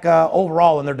back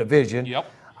overall in their division. Yep.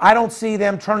 I don't see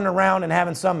them turning around and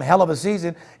having some hell of a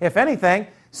season. If anything,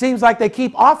 seems like they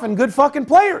keep offing good fucking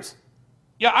players.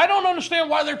 Yeah, I don't understand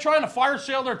why they're trying to fire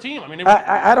sale their team. I mean,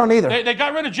 I don't either. They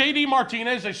got rid of J.D.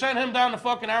 Martinez. They sent him down to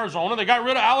fucking Arizona. They got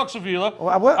rid of Alex Avila.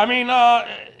 I mean,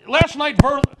 last night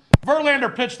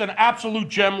Verlander pitched an absolute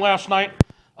gem last night.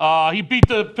 He beat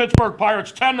the Pittsburgh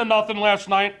Pirates 10-0 last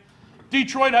night.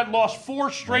 Detroit had lost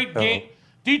 4 straight games.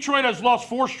 Detroit has lost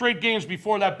 4 straight games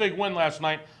before that big win last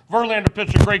night. Verlander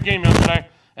pitched a great game yesterday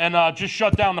and just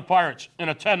shut down the Pirates in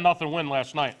a 10-0 win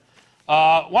last night.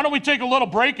 Why don't we take a little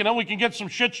break, and then we can get some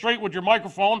shit straight with your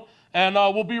microphone, and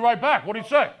we'll be right back. What do you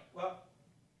say?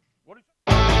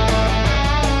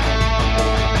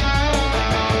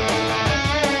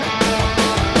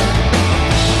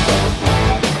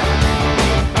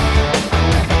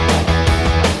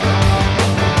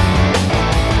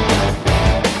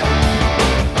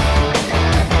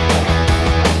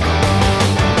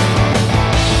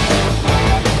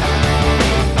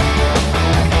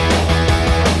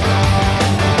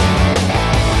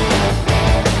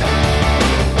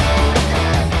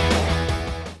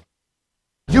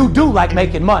 You do like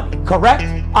making money, correct?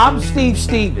 I'm Steve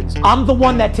Stevens. I'm the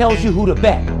one that tells you who to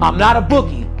bet. I'm not a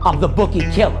bookie. I'm the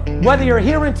bookie killer. Whether you're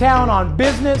here in town on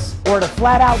business or to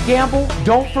flat out gamble,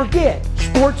 don't forget,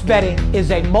 sports betting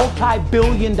is a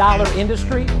multi-billion-dollar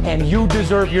industry and you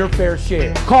deserve your fair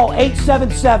share. Call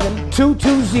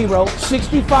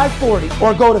 877-220-6540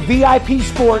 or go to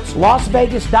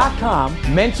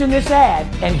VIPSportsLasVegas.com, mention this ad,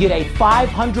 and get a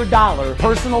 $500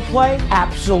 personal play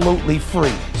absolutely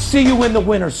free. See you in the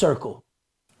winner's circle.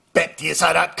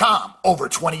 BetDSI.com. Over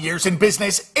 20 years in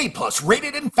business, A+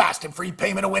 rated and fast and free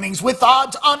payment of winnings with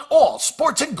odds on all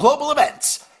sports and global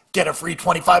events. Get a free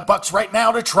 $25 right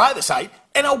now to try the site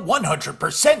and a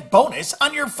 100% bonus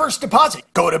on your first deposit.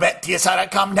 Go to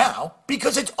BetDSI.com now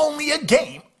because it's only a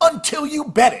game until you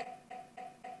bet it.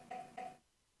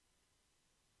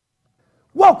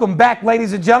 Welcome back,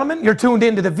 ladies and gentlemen. You're tuned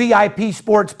into the VIP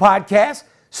Sports Podcast.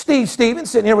 Steve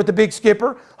Stevens sitting here with the Big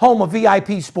Skipper, home of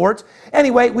VIP Sports.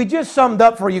 Anyway, we just summed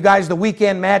up for you guys the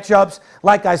weekend matchups.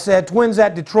 Like I said, Twins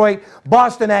at Detroit,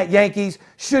 Boston at Yankees.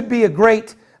 Should be a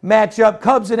great matchup.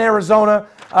 Cubs in Arizona.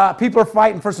 People are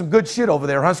fighting for some good shit over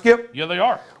there, huh, Skip? Yeah, they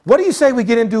are. What do you say we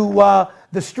get into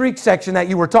the streak section that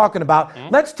you were talking about?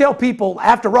 Let's tell people,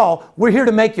 after all, we're here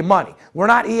to make you money. We're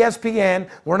not ESPN.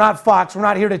 We're not Fox. We're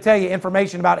not here to tell you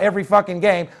information about every fucking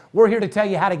game. We're here to tell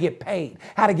you how to get paid,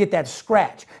 how to get that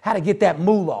scratch, how to get that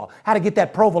moolah, how to get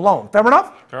that provolone. Fair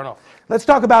enough? Fair enough. Let's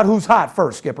talk about who's hot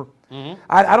first, Skipper.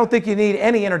 I don't think you need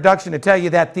any introduction to tell you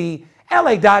that the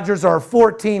LA Dodgers are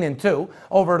 14-2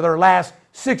 over their last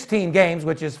 16 games,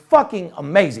 which is fucking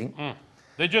amazing.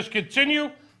 They just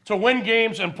continue to win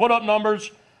games and put up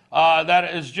numbers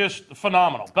that is just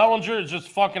phenomenal. Bellinger is just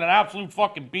fucking an absolute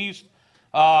fucking beast.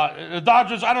 The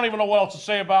Dodgers, I don't even know what else to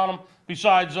say about them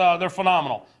besides they're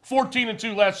phenomenal.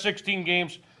 14-2 last 16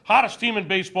 games. Hottest team in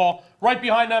baseball. Right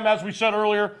behind them, as we said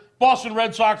earlier, Boston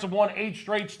Red Sox have won 8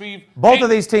 straight, Steve. Both of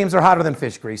these teams are hotter than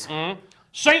fish grease.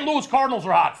 St. Louis Cardinals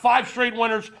are hot. 5 straight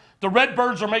winners. The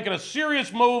Redbirds are making a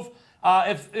serious move.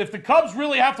 If the Cubs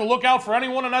really have to look out for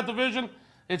anyone in that division,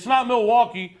 it's not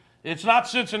Milwaukee. It's not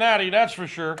Cincinnati, that's for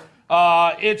sure.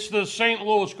 It's the St.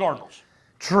 Louis Cardinals.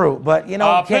 True, but you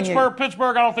know, Pittsburgh,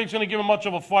 I don't think is going to give them much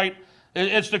of a fight.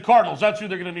 It's the Cardinals. That's who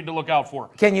they're going to need to look out for.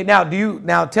 Can you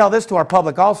now tell this to our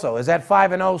public also? Is that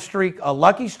 5-0 streak a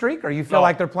lucky streak, or you feel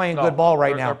like they're playing good ball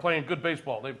right now? They're playing good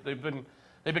baseball. They've been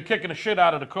kicking the shit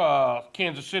out of the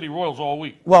Kansas City Royals all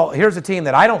week. Well, here's a team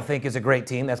that I don't think is a great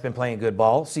team that's been playing good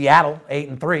ball. Seattle,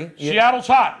 8-3. Seattle's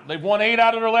hot. They've won 8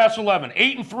 out of their last 11.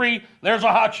 8-3. There's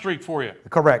a hot streak for you.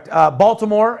 Correct.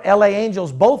 Baltimore, LA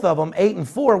Angels, both of them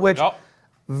 8-4, which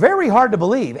very hard to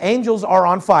believe. Angels are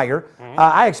on fire.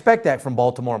 I expect that from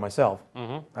Baltimore myself.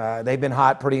 They've been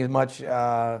hot pretty much.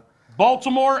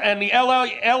 Baltimore and the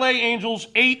LA Angels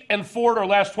 8-4 their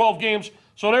last 12 games.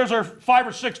 So there's our 5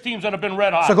 or 6 teams that have been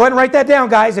red hot. So go ahead and write that down,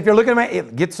 guys. If you're looking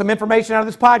at get some information out of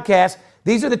this podcast,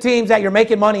 these are the teams that you're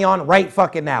making money on right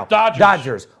fucking now.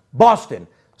 Dodgers, Boston,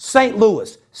 St.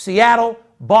 Louis, Seattle,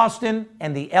 Boston,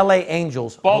 and the LA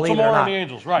Angels. Baltimore and the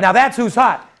Angels, right. Now that's who's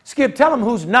hot. Skip, tell them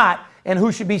who's not, and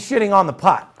who should be shitting on the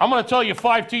pot. I'm going to tell you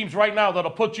 5 teams right now that'll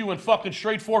put you in fucking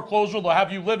straight foreclosure. They'll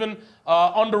have you living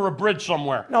under a bridge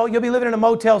somewhere. No, you'll be living in a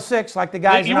Motel 6 like the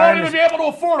guys. You won't even be able to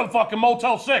afford a fucking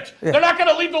Motel 6. Yeah. They're not going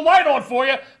to leave the light on for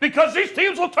you because these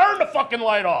teams will turn the fucking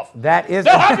light off. That is.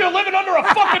 They'll have you living under a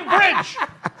fucking bridge.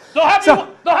 They'll have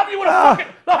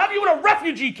you in a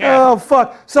refugee camp. Oh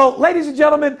fuck! So, ladies and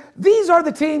gentlemen, these are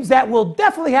the teams that will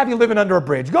definitely have you living under a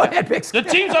bridge. Go ahead, Bix. The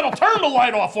teams that'll turn the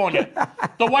light off on you.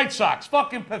 The White Sox,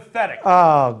 fucking pathetic.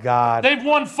 Oh God. They've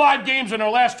won 5 games in their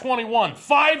last 21.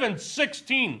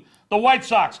 5-16. The White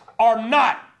Sox are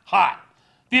not hot.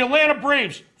 The Atlanta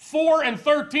Braves,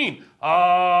 4-13.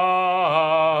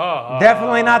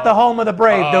 Definitely not the home of the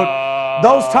Brave, dude.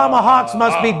 Those tomahawks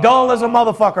must be dull as a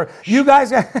motherfucker. You guys.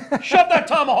 Shove that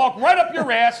tomahawk right up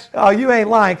your ass. Oh, you ain't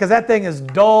lying, because that thing is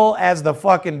dull as the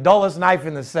fucking dullest knife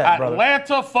in the set, brother.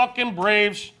 Atlanta fucking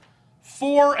Braves,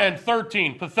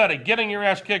 4-13. Pathetic. Getting your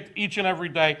ass kicked each and every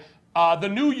day. The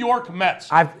New York Mets.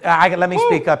 Let me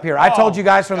speak up here. I told you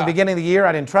guys from the beginning of the year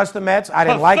I didn't trust the Mets. I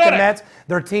didn't like the Mets.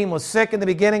 Their team was sick in the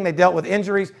beginning. They dealt with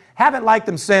injuries. Haven't liked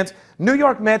them since. New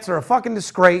York Mets are a fucking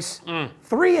disgrace.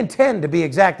 3-10 to be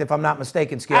exact, if I'm not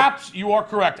mistaken, Skip. You are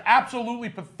correct. Absolutely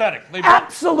pathetic.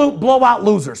 Absolute blowout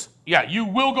losers. Yeah, you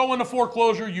will go into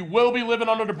foreclosure. You will be living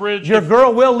under the bridge. Your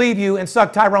girl will leave you and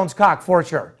suck Tyrone's cock for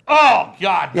sure. Oh,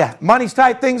 God. Yeah, money's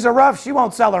tight, things are rough. She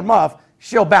won't sell her muff.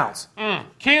 She'll bounce.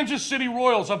 Kansas City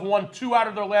Royals have won 2 out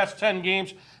of their last 10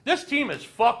 games. This team is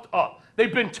fucked up.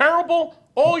 They've been terrible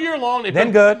all year long. They've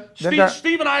been good.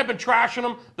 Steve and I have been trashing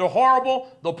them. They're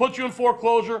horrible. They'll put you in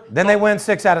foreclosure. Then they win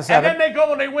 6 out of 7. And then they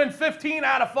go and they win 15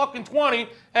 out of fucking 20,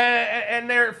 and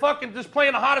they're fucking just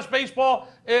playing the hottest baseball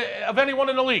of anyone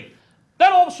in the league.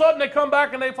 Then all of a sudden they come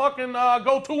back and they fucking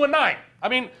go 2-9. I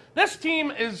mean, this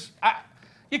team is...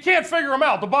 You can't figure them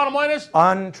out. The bottom line is...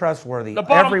 Untrustworthy.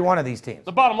 Every one of these teams.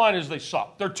 The bottom line is they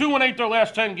suck. They're 2-8 their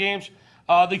last 10 games.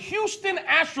 The Houston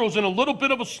Astros in a little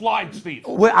bit of a slide, Steve.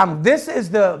 Well, this is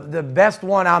the best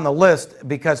one on the list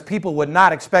because people would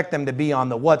not expect them to be on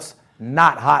the what's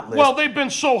not hot list. Well, they've been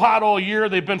so hot all year.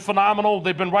 They've been phenomenal.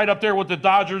 They've been right up there with the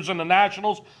Dodgers and the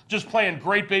Nationals, just playing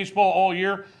great baseball all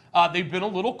year. They've been a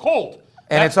little cold.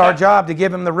 And it's our job to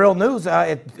give them the real news.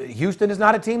 Houston is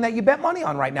not a team that you bet money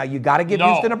on right now. You got to give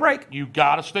Houston a break. You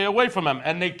got to stay away from them.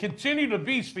 And they continue to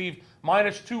be, Steve,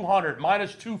 minus 200,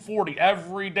 minus 240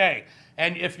 every day.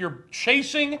 And if you're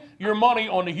chasing your money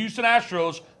on the Houston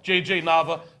Astros, JJ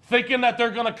Nava, thinking that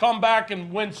they're going to come back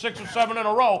and win 6 or 7 in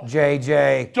a row,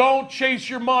 JJ, don't chase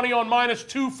your money on minus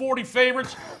 240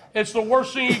 favorites. It's the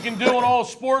worst thing you can do in all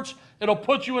sports. It'll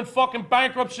put you in fucking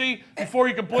bankruptcy before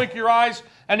you can blink your eyes.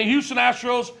 And the Houston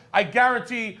Astros, I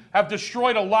guarantee, have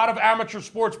destroyed a lot of amateur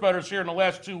sports bettors here in the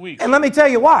last 2 weeks. And let me tell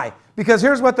you why. Because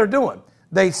here's what they're doing.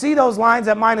 They see those lines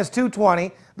at minus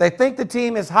 220. They think the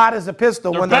team is hot as a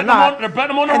pistol when they're not. They're betting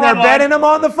them on the and run they're betting them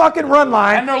on the fucking run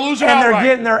line. And they're losing and outright.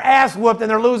 They're getting their ass whooped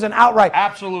and they're losing outright.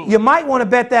 Absolutely. You might want to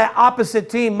bet that opposite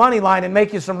team money line and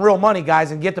make you some real money, guys,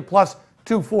 and get to plus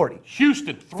 240.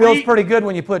 Houston. Feels pretty good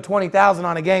when you put 20,000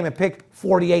 on a game and pick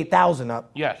 48,000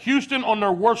 up. Yeah, Houston on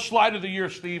their worst slide of the year,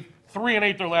 Steve.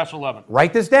 3-8 their last 11.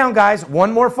 Write this down, guys,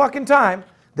 one more fucking time.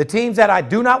 The teams that I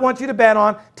do not want you to bet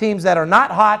on, teams that are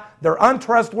not hot, they're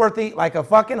untrustworthy like a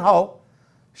fucking hoe.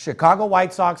 Chicago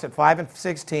White Sox at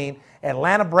 5-16,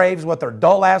 Atlanta Braves with their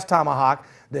dull-ass tomahawk,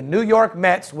 the New York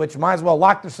Mets, which might as well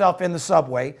lock themselves in the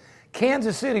subway,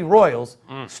 Kansas City Royals,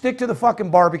 stick to the fucking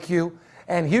barbecue,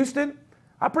 and Houston,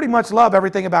 I pretty much love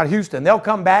everything about Houston. They'll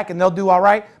come back and they'll do all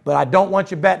right, but I don't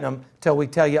want you betting them till we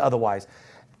tell you otherwise.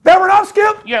 Fair enough,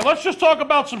 Skip? Yeah, let's just talk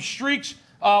about some streaks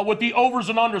with the overs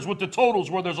and unders, with the totals,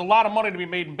 where there's a lot of money to be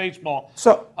made in baseball.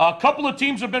 So a couple of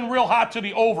teams have been real hot to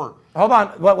the over. Hold on.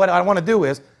 What I want to do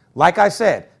is, like I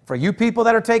said, for you people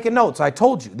that are taking notes, I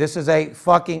told you, this is a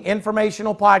fucking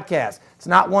informational podcast. It's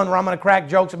not one where I'm going to crack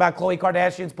jokes about Khloe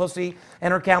Kardashian's pussy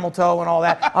and her camel toe and all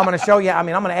that. I'm going to show you, I'm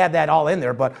going to add that all in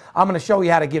there, but I'm going to show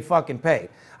you how to get fucking paid.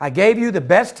 I gave you the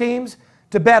best teams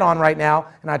to bet on right now,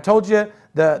 and I told you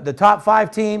the top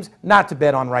 5 teams not to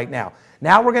bet on right now.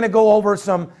 Now we're going to go over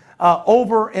some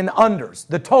over and unders,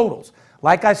 the totals.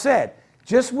 Like I said,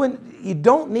 just when you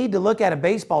don't need to look at a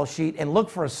baseball sheet and look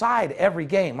for a side every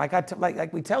game,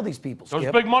 like we tell these people, Skip.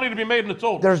 There's big money to be made in the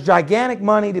totals. There's gigantic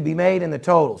money to be made in the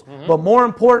totals. But more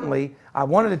importantly, I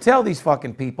wanted to tell these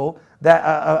fucking people that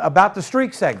about the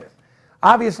streak segment.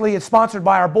 Obviously, it's sponsored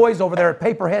by our boys over there at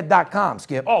paperhead.com,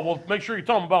 Skip. Oh, well, make sure you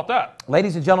tell them about that.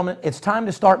 Ladies and gentlemen, it's time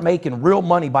to start making real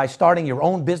money by starting your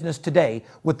own business today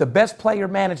with the best player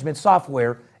management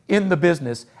software in the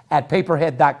business at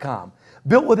paperhead.com.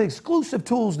 Built with exclusive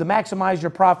tools to maximize your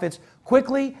profits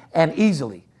quickly and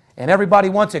easily. and everybody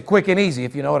wants it quick and easy,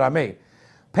 if you know what I mean.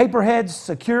 Paperhead's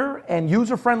secure and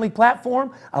user-friendly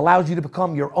platform allows you to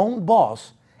become your own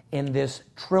boss in this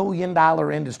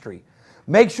trillion-dollar industry.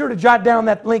 Make sure to jot down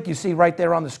that link you see right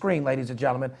there on the screen, ladies and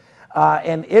gentlemen.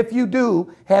 And if you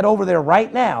do, head over there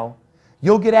right now.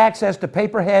 You'll get access to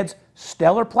Paperhead's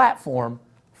stellar platform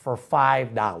for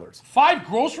 $5. $5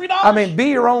 grocery dollars? I mean, be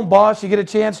your own boss. You get a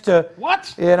chance to,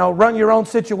 what? Run your own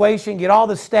situation, get all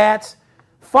the stats.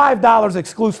 $5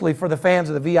 exclusively for the fans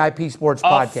of the VIP Sports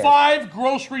Podcast. A $5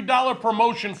 grocery dollar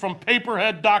promotion from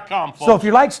Paperhead.com, folks. So if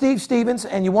you're like Steve Stevens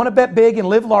and you want to bet big and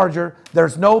live larger,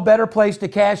 there's no better place to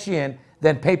cash in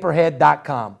than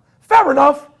Paperhead.com. Fair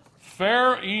enough.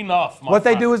 Fair enough, my What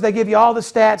friend. they do is they give you all the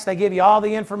stats, they give you all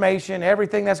the information,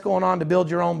 everything that's going on to build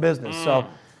your own business. So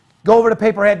go over to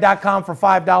Paperhead.com for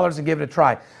 $5 and give it a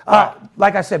try.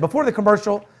 Like I said, before the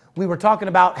commercial, we were talking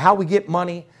about how we get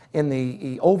money in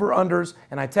the over-unders,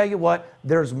 and I tell you what,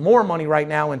 there's more money right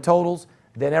now in totals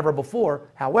than ever before.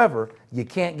 However, you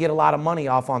can't get a lot of money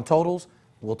off on totals.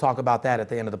 We'll talk about that at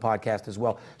the end of the podcast as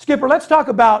well. Skipper, let's talk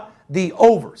about the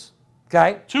overs,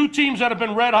 okay? Two teams that have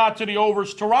been red hot to the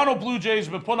overs. Toronto Blue Jays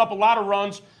have been putting up a lot of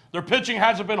runs. Their pitching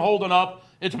hasn't been holding up.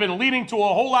 It's been leading to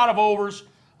a whole lot of overs.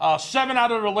 7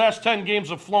 out of their last 10 games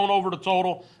have flown over the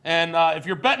total. And if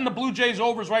you're betting the Blue Jays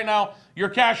overs right now, you're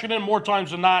cashing in more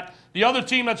times than not. The other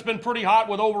team that's been pretty hot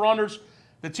with over-unders,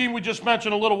 the team we just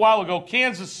mentioned a little while ago,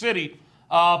 Kansas City,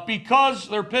 because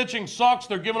their pitching sucks,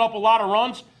 they're giving up a lot of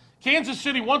runs. Kansas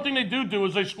City, one thing they do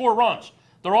is they score runs.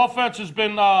 Their offense has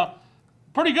been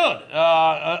pretty good,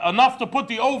 enough to put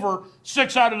the over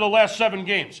 6 out of the last 7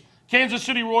 games. Kansas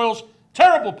City Royals,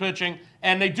 terrible pitching,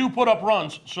 and they do put up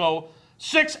runs. So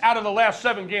 6 out of the last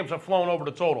 7 games have flown over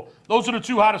the total. Those are the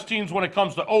two hottest teams when it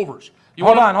comes to overs.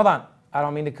 Hold on. I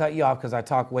don't mean to cut you off because I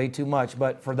talk way too much,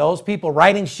 but for those people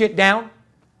writing shit down,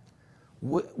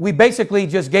 we basically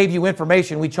just gave you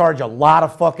information we charge a lot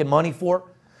of fucking money for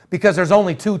because there's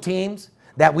only 2 teams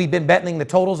that we've been betting the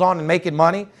totals on and making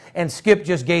money, and Skip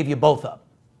just gave you both up.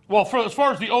 Well, as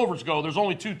far as the overs go, there's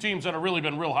only 2 teams that have really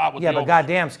been real hot with the overs. Yeah, but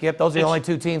goddamn, Skip, those are the only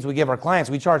 2 teams we give our clients.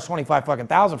 We charge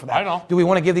 $25,000 for that. I know. Do we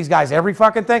want to give these guys every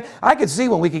fucking thing? I could see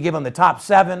when we could give them the top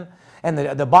 7 and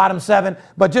the bottom 7,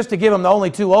 but just to give them the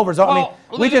only 2 overs,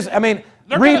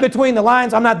 read between the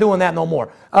lines. I'm not doing that no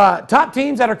more. Top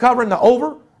teams that are covering the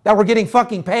over, that we're getting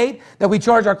fucking paid, that we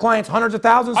charge our clients hundreds of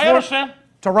thousands for. I understand.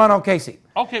 Toronto, Casey.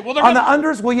 Okay, well, on the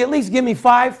unders, will you at least give me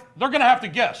 5? They're going to have to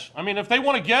guess. I mean, if they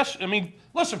want to guess,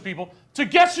 listen, people, to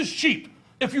guess is cheap.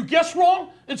 If you guess wrong,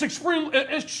 it's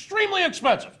extremely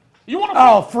expensive. You want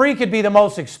to free could be the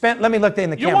most expensive. Let me look in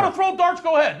the camera. You want to throw darts?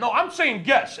 Go ahead. No, I'm saying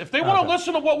guess. If they want to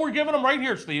listen to what we're giving them right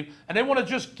here, Steve, and they want to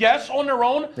just guess on their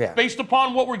own based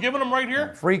upon what we're giving them right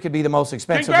here. Free could be the most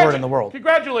expensive word in the world.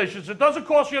 Congratulations. It doesn't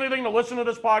cost you anything to listen to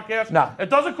this podcast. No.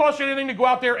 It doesn't cost you anything to go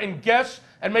out there and guess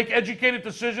and make educated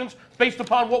decisions based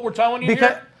upon what we're telling you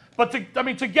here. But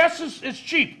to guess is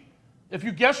cheap. If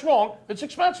you guess wrong, it's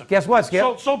expensive. Guess what,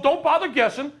 Skip? So don't bother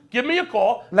guessing. Give me a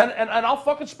call, and I'll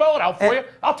fucking spell it out for you.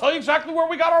 I'll tell you exactly where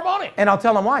we got our money. And I'll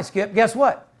tell them why, Skip. Guess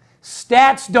what?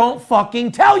 Stats don't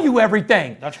fucking tell you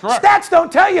everything. That's correct. Stats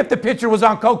don't tell you if the pitcher was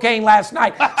on cocaine last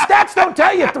night. Stats don't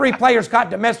tell you if 3 players caught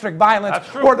domestic violence,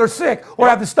 or they're sick, or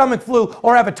have the stomach flu,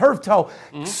 or have a turf toe.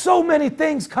 Mm-hmm. So many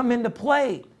things come into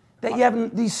play that you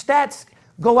have these stats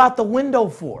go out the window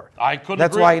for.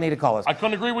 That's why you need to call us. I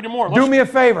couldn't agree with you more. Do me a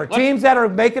favor. Teams that are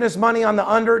making us money on the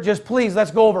under, just please, let's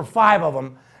go over 5 of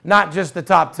them, not just the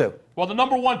top 2. Well, the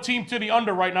number 1 team to the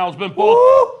under right now has been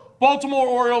Baltimore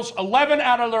Orioles. 11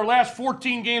 out of their last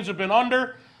 14 games have been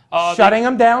under. Shutting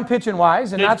them down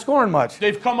pitching-wise and not scoring much.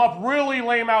 They've come up really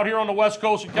lame out here on the West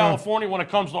Coast of California when it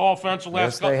comes to offense the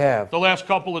last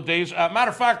couple of days. Matter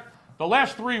of fact, the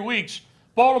last 3 weeks,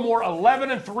 Baltimore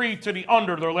 11-3 to the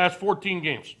under their last 14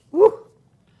 games. Woo.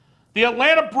 The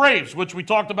Atlanta Braves, which we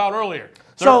talked about earlier.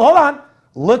 So hold on.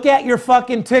 Look at your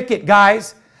fucking ticket,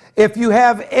 guys. If you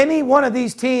have any one of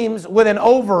these teams with an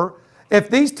over, if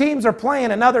these teams are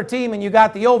playing another team and you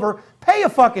got the over, pay a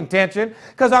fucking attention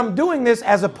because I'm doing this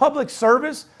as a public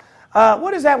service.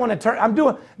 What is that when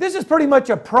this is pretty much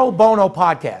a pro bono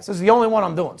podcast. This is the only one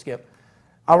I'm doing, Skip.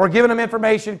 We're giving them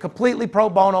information completely pro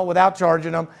bono without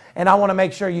charging them, and I want to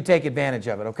make sure you take advantage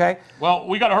of it, okay? Well,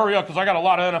 we got to hurry up because I got a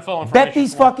lot of NFL information. Bet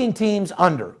these fucking teams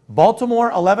under. Baltimore,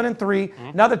 11-3. Mm-hmm.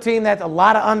 Another team that's a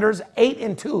lot of unders,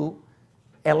 8-2,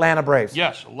 Atlanta Braves.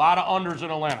 Yes, a lot of unders in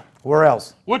Atlanta. Where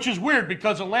else? Which is weird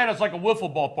because Atlanta's like a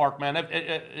wiffle ball park, man.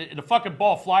 The fucking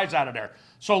ball flies out of there.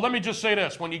 So let me just say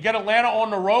this. When you get Atlanta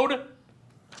on the road,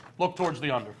 look towards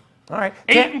the under. All right.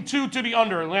 8-2 to the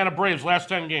under, Atlanta Braves, last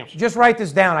 10 games. Just write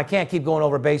this down. I can't keep going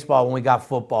over baseball when we got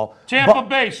football. Tampa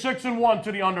Bay, 6-1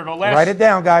 to the under. The last. Write it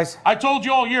down, guys. I told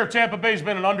you all year Tampa Bay's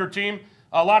been an under team.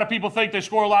 A lot of people think they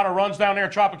score a lot of runs down there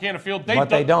at Tropicana Field. But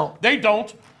they don't. They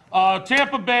don't.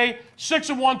 Tampa Bay,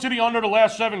 6-1 to the under the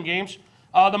last 7 games.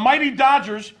 The mighty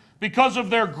Dodgers, because of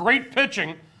their great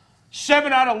pitching,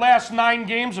 7 out of the last 9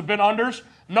 games have been unders.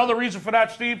 Another reason for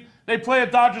that, Steve, they play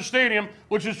at Dodger Stadium,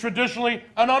 which is traditionally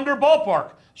an under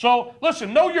ballpark. So,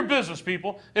 listen, know your business,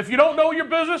 people. If you don't know your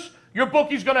business, your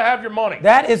bookie's going to have your money.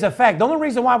 That is a fact. The only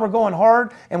reason why we're going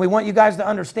hard and we want you guys to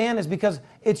understand is because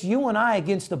it's you and I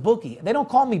against the bookie. They don't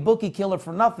call me bookie killer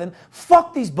for nothing.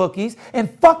 Fuck these bookies and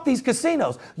fuck these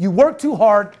casinos. You work too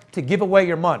hard to give away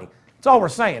your money. That's all we're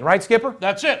saying, right, Skipper?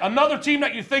 That's it. Another team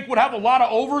that you think would have a lot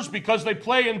of overs because they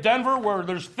play in Denver where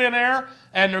there's thin air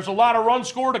and there's a lot of runs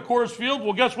scored at Coors Field.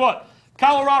 Well, guess what?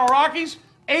 Colorado Rockies,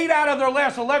 8 out of their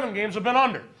last 11 games have been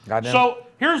under. Goddamn. So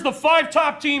here's the 5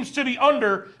 top teams to the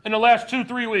under in the last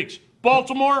 2-3 weeks.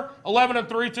 Baltimore,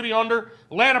 11-3 to the under.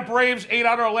 Atlanta Braves, 8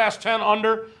 out of their last 10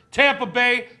 under. Tampa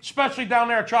Bay, especially down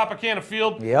there at Tropicana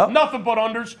Field, nothing but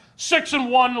unders.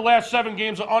 6-1 the last 7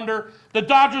 games are under. The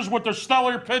Dodgers with their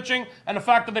stellar pitching and the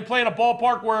fact that they play in a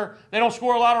ballpark where they don't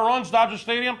score a lot of runs, Dodger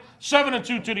Stadium,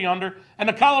 7-2 to the under. And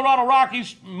the Colorado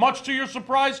Rockies, much to your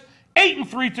surprise,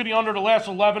 8-3 to the under the last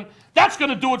 11. That's going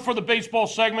to do it for the baseball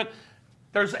segment.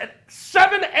 There's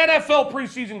 7 NFL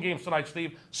preseason games tonight,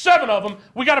 Steve. 7 of them.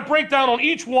 We got a breakdown on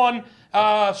each one.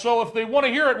 So if they want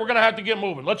to hear it, we're going to have to get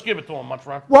moving. Let's give it to them, my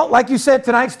friend. Well, like you said,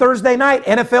 tonight's Thursday night.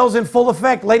 NFL's in full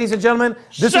effect. Ladies and gentlemen,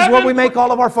 this is where we make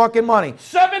all of our fucking money.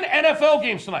 7 NFL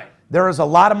games tonight. There is a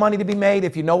lot of money to be made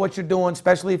if you know what you're doing,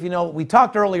 especially if you know. We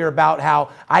talked earlier about how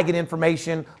I get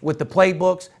information with the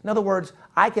playbooks. In other words,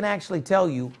 I can actually tell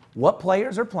you what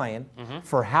players are playing,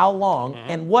 for how long,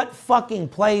 and what fucking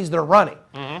plays they're running.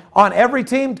 On every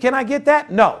team, can I get that?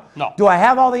 No. Do I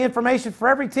have all the information for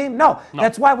every team? No.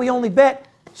 That's why we only bet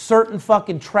certain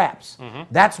fucking traps.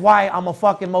 That's why I'm a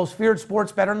fucking most feared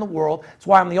sports bettor in the world. That's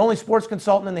why I'm the only sports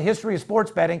consultant in the history of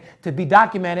sports betting to be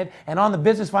documented, and on the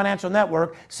Business Financial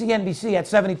Network, CNBC at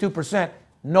 72%.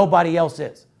 Nobody else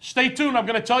is. Stay tuned. I'm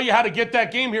going to tell you how to get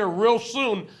that game here real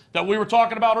soon that we were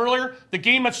talking about earlier. The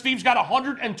game that Steve's got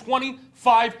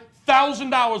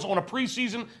 $125,000 on a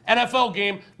preseason NFL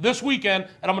game this weekend,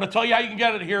 and I'm going to tell you how you can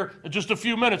get it here in just a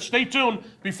few minutes. Stay tuned.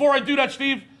 Before I do that,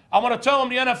 Steve, I want to tell them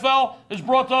the NFL is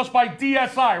brought to us by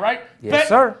DSI, right? Yes,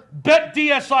 sir.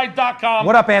 BetDSI.com.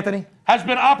 What up, Anthony? Has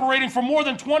been operating for more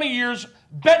than 20 years.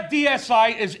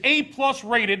 BetDSI is A+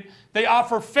 rated. They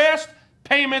offer fast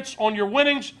payments on your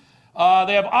winnings.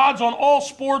 They have odds on all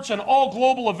sports and all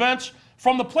global events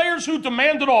from the players who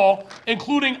demand it all,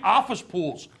 including office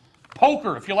pools,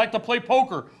 poker, if you like to play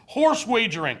poker, horse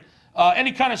wagering,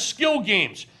 any kind of skill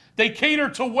games. They cater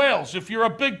to whales. If you're a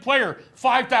big player,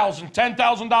 $5,000,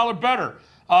 $10,000 better.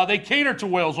 They cater to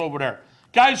whales over there.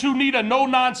 Guys who need a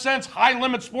no-nonsense,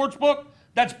 high-limit sports book,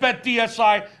 that's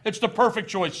BetDSI. It's the perfect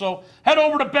choice. So head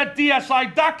over to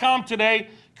BetDSI.com today.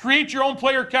 Create your own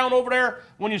player account over there.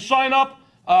 When you sign up,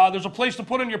 there's a place to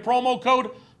put in your promo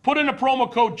code. Put in the promo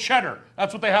code Cheddar.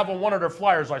 That's what they have on one of their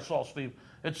flyers I saw, Steve.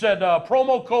 It said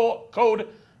promo code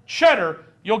Cheddar.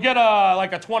 You'll get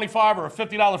like a $25 or a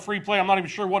 $50 free play. I'm not even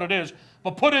sure what it is.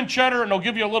 But put in Cheddar, and they'll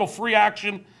give you a little free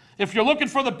action. If you're looking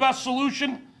for the best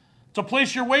solution to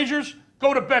place your wagers,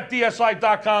 go to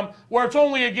BetDSI.com, where it's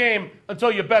only a game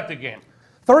until you bet the game.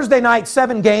 Thursday night,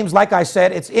 7 games. Like I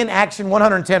said, it's in action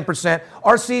 110%.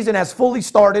 Our season has fully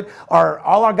started.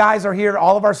 All our guys are here.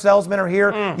 All of our salesmen are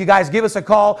here. You guys give us a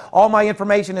call. All my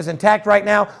information is intact right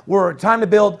now. We're time to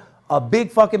build a big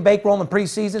fucking bankroll in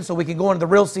preseason so we can go into the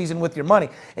real season with your money.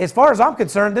 As far as I'm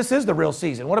concerned, this is the real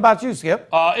season. What about you, Skip?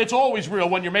 It's always real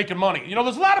when you're making money. You know,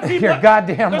 there's a lot of people. You're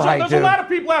goddamn right, There's a lot of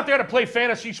people out there that play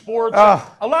fantasy sports.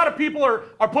 A lot of people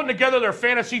are putting together their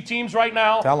fantasy teams right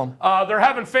now. Tell them. They're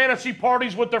having fantasy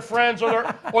parties with their friends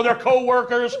or their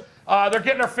coworkers. They're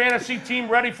getting their fantasy team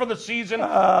ready for the season.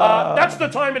 That's the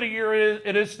time of the year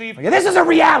it is, Steve. Yeah, this is a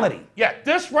reality. Yeah,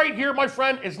 this right here, my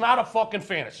friend, is not a fucking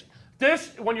fantasy.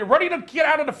 This, when you're ready to get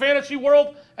out of the fantasy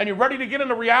world and you're ready to get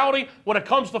into reality when it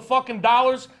comes to fucking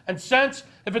dollars and cents,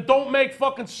 if it don't make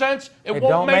fucking sense, it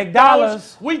won't make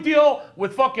dollars. We deal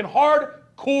with fucking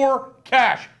hardcore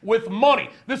cash, with money.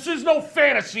 This is no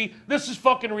fantasy. This is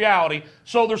fucking reality.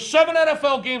 So there's 7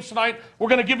 NFL games tonight. We're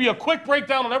going to give you a quick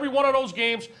breakdown on every one of those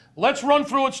games. Let's run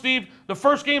through it, Steve. The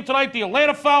first game tonight, the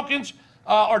Atlanta Falcons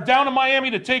are down in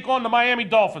Miami to take on the Miami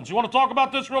Dolphins. You want to talk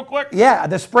about this real quick? Yeah,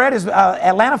 the spread is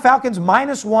Atlanta Falcons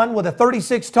 -1 with a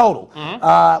 36 total.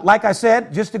 Like I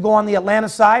said, just to go on the Atlanta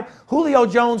side, Julio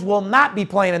Jones will not be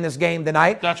playing in this game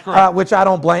tonight. That's correct. Which I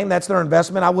don't blame. That's their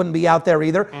investment. I wouldn't be out there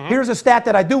either. Here's a stat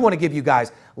that I do want to give you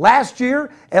guys. Last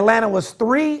year, Atlanta was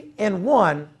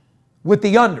 3-1 with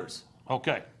the unders.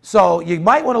 Okay. So you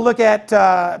might want to look at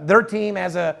their team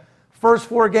as a first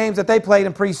 4 games that they played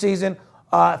in preseason,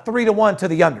 3-1 to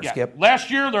the under, Yeah. Skip.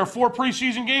 Last year, their 4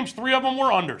 preseason games, 3 of them were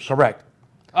unders. Correct.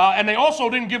 And they also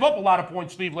didn't give up a lot of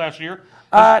points, Steve, last year.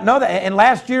 No, and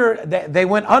last year they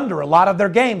went under a lot of their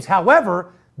games. However,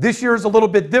 this year is a little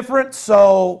bit different.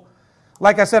 So,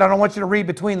 like I said, I don't want you to read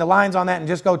between the lines on that and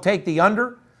just go take the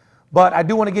under. But I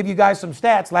do want to give you guys some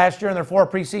stats last year in their 4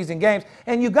 preseason games.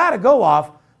 And you got to go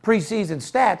off preseason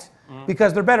stats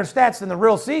because they're better stats than the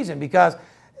real season because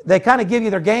they kind of give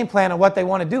you their game plan and what they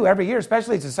want to do every year,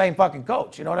 especially it's the same fucking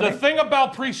coach. You know what I mean? The thing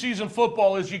about preseason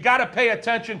football is you got to pay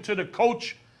attention to the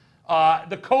coach.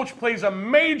 The coach plays a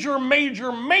major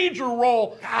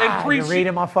role in preseason. You're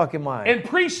reading my fucking mind. In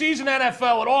preseason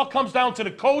NFL, it all comes down to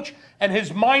the coach and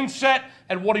his mindset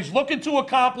and what he's looking to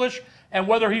accomplish, and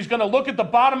whether he's going to look at the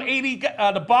bottom 80,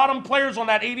 the bottom players on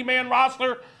that 80-man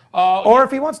roster. Or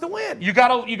if he wants to win. You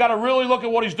gotta really look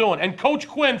at what he's doing. And Coach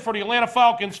Quinn for the Atlanta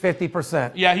Falcons,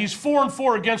 50%. yeah, he's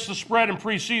 4-4 against the spread in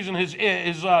preseason. His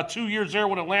 2 years there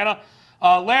with Atlanta.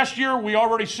 Last year, we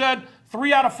already said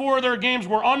 3 out of 4 of their games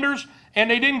were unders, and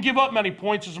they didn't give up many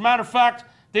points. As a matter of fact,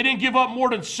 they didn't give up more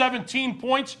than 17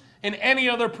 points in any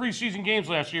of their preseason games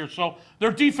last year. So their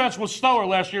defense was stellar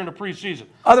last year in the preseason.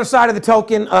 Other side of the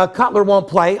token, Cutler won't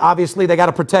play. Obviously, they got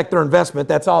to protect their investment.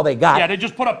 That's all they got. Yeah, they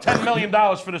just put up $10 million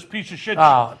for this piece of shit.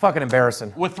 Oh, fucking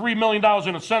embarrassing. With $3 million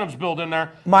in incentives built in there.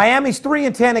 Miami's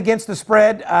 3-10 against the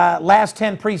spread. Last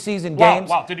 10 preseason games.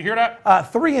 Wow, did you hear that?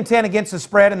 3-10 against the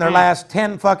spread in their last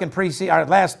 10 fucking preseason, or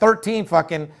last 13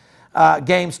 fucking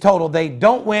games total. They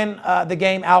don't win the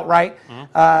game outright.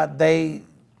 They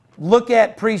look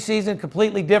at preseason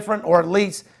completely different, or at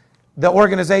least the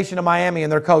organization of Miami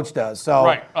and their coach does. So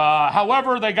Right.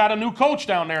 However, they got a new coach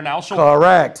down there now, so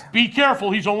correct. be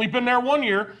careful. He's only been there 1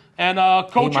 year, and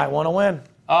He Coach might want to win.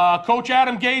 Coach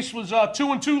Adam Gase was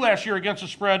 2-2 last year against the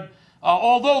spread.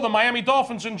 Although the Miami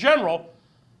Dolphins in general,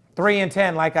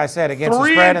 3-10, like I said, against the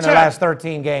spread in their 3-10. last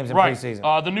 13 games in right?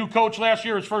 preseason. The new coach last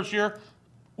year, his first year,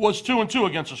 was 2-2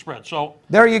 against the spread. So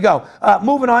There you go.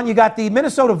 Moving on, you got the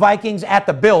Minnesota Vikings at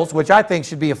the Bills, which I think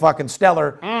should be a fucking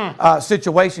stellar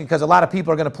situation because a lot of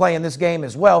people are going to play in this game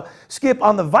as well. Skip,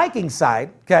 on the Vikings side,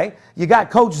 okay, you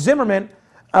got Coach Zimmerman,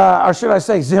 or should I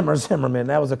say Zimmerman.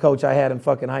 That was a coach I had in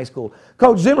fucking high school.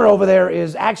 Coach Zimmer over there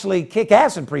is actually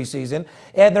kick-ass in preseason,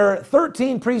 and there are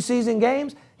 13 preseason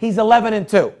games. He's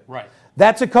 11-2. Right.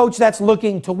 That's a coach that's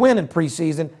looking to win in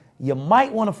preseason. You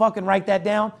might want to fucking write that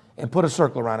down and put a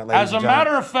circle around it, ladies as a and gentlemen.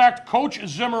 matter of fact, Coach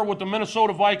Zimmer with the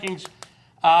Minnesota Vikings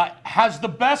has the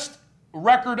best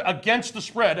record against the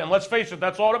spread, and let's face it,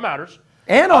 that's all that matters.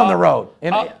 And on the road.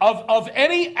 And Of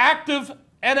any active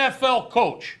NFL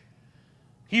coach,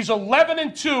 he's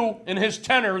 11-2 in his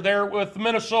tenure there with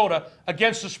Minnesota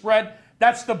against the spread.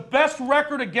 That's the best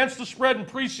record against the spread in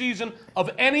preseason of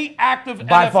any active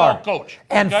by NFL far. coach.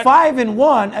 And okay?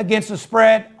 5-1 against the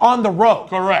spread on the road.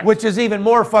 Correct. Which is even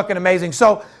more fucking amazing.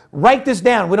 So write this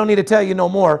down. We don't need to tell you no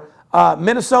more.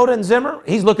 Minnesota and Zimmer,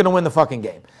 he's looking to win the fucking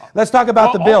game. Let's talk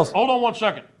about the Bills. Hold on 1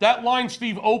 second. That line,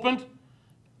 Steve, opened.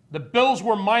 The Bills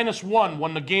were -1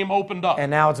 when the game opened up. And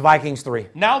now it's Vikings 3.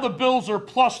 Now the Bills are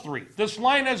 +3. This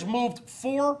line has moved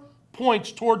 4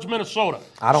 points towards Minnesota.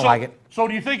 I don't like it. So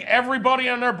do you think everybody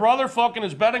and their brother fucking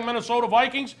is betting Minnesota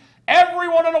Vikings?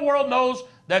 Everyone in the world knows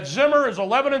that Zimmer is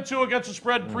 11-2 against the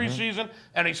spread in preseason,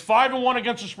 and he's 5-1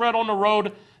 against the spread on the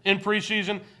road in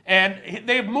preseason, and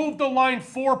they've moved the line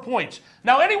 4 points.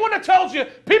 Now, anyone that tells you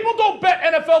people don't bet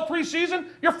NFL preseason,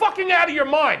 you're fucking out of your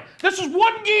mind. This is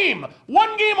one game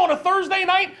on a Thursday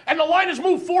night, and the line has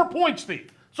moved 4 points,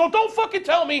 Steve. So don't fucking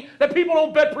tell me that people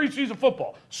don't bet preseason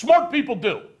football. Smart people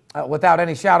do. Without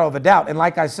any shadow of a doubt. And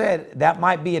like I said, that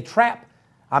might be a trap.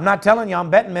 I'm not telling you I'm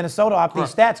betting Minnesota off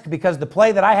these stats because the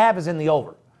play that I have is in the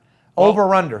over. Over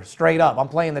or under, straight up. I'm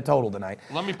playing the total tonight.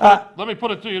 Let me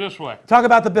put it to you this way. Talk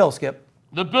about the Bills, Skip.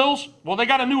 The Bills, well, they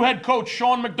got a new head coach,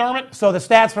 Sean McDermott. So the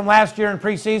stats from last year in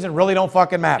preseason really don't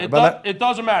fucking matter. It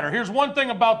doesn't matter. Here's one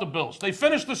thing about the Bills. They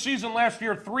finished the season last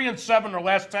year 3-7 their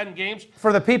last 10 games.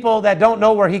 For the people that don't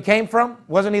know where he came from,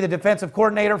 wasn't he the defensive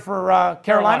coordinator for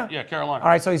Carolina? Yeah, Carolina. All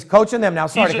right, so he's coaching them now.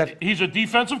 Sorry. He's a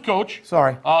defensive coach.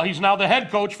 Sorry. He's now the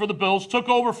head coach for the Bills. Took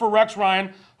over for Rex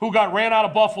Ryan, who got ran out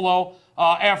of Buffalo.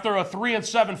 after a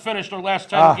 3-7 finish their last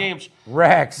 10 games.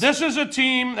 Rex. This is a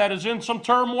team that is in some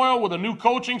turmoil with a new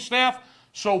coaching staff,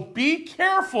 so be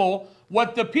careful.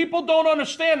 What the people don't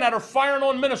understand that are firing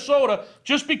on Minnesota,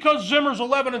 just because Zimmer's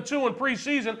 11-2 in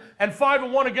preseason and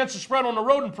 5-1 against the spread on the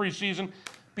road in preseason,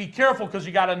 be careful because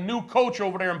you got a new coach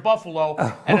over there in Buffalo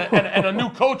and a new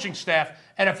coaching staff.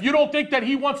 And if you don't think that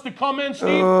he wants to come in,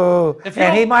 Steve,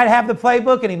 he might have the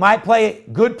playbook and he might play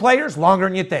good players longer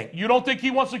than you think. You don't think he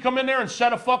wants to come in there and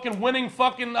set a fucking winning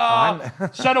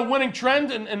set a winning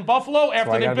trend in Buffalo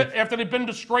after they've been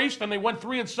disgraced and they went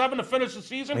 3-7 to finish the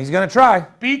season? He's going to try.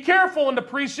 Be careful in the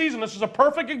preseason. This is a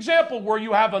perfect example where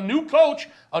you have a new coach,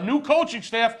 a new coaching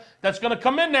staff that's going to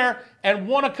come in there and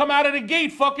want to come out of the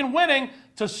gate fucking winning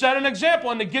to set an example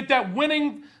and to get that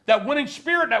winning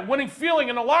spirit, that winning feeling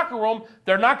in the locker room.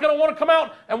 They're not going to want to come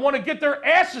out and want to get their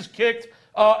asses kicked,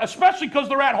 especially because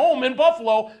they're at home in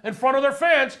Buffalo in front of their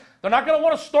fans. They're not going to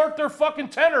want to start their fucking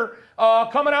tenor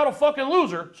coming out a fucking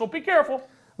loser. So be careful.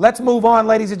 Let's move on,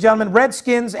 ladies and gentlemen.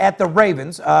 Redskins at the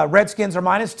Ravens. Redskins are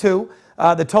 -2.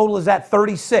 The total is at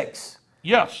 36.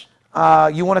 Yes.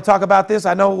 You want to talk about this?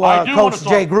 I know Coach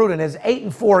Jay Gruden is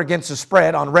 8-4 against the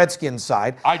spread on Redskins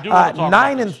side. I do want to talk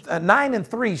about this.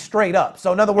 9-3 straight up.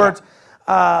 So in other words,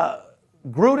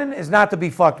 Gruden is not to be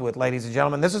fucked with, ladies and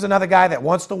gentlemen. This is another guy that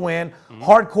wants to win.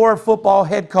 Hardcore football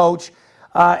head coach.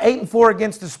 8-4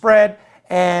 against the spread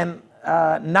and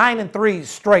 9-3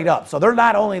 straight up. So they're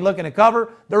not only looking to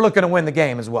cover, they're looking to win the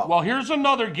game as well. Well, here's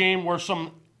another game where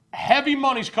some heavy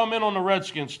money's come in on the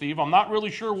Redskins, Steve. I'm not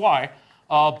really sure why.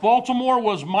 Baltimore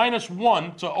was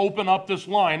 -1 to open up this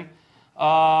line.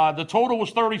 The total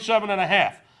was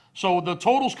 37.5. So the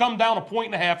total's come down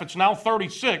 1.5. It's now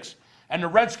 36, and the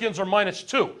Redskins are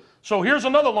 -2. So here's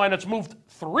another line that's moved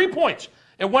 3 points.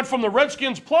 It went from the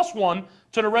Redskins +1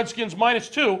 to the Redskins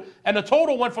 -2, and the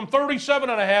total went from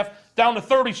 37.5 down to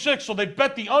 36. So they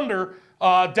bet the under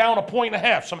down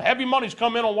 1.5. Some heavy money's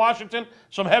come in on Washington.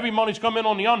 Some heavy money's come in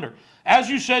on the under. As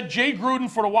you said, Jay Gruden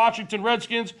for the Washington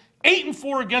Redskins.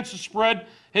 8-4 against the spread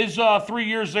his 3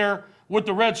 years there with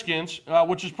the Redskins,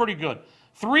 which is pretty good.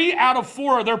 3 out of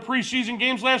 4 of their preseason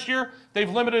games last year, they've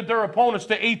limited their opponents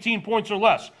to 18 points or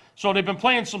less. So they've been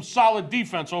playing some solid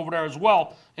defense over there as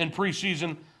well in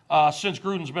preseason since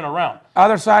Gruden's been around.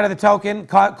 Other side of the token,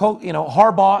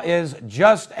 Harbaugh is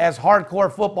just as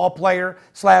hardcore football player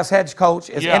 / head coach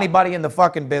as anybody in the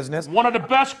fucking business. One of the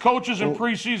best coaches in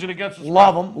preseason against the spread.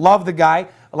 Love him. Love the guy.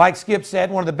 Like Skip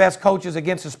said, one of the best coaches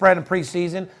against the spread in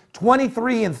preseason.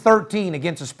 23-13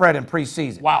 against the spread in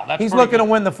preseason. Wow, that's He's pretty looking good.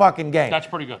 to win the fucking game. That's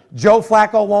pretty good. Joe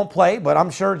Flacco won't play, but I'm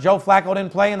sure Joe Flacco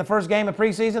didn't play in the first game of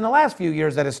preseason the last few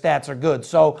years that his stats are good.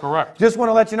 So correct. Just want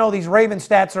to let you know these Raven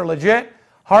stats are legit.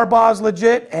 Harbaugh's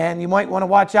legit, and you might want to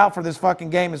watch out for this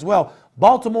fucking game as well.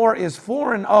 Baltimore is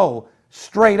 4-0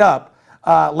 straight up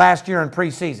last year in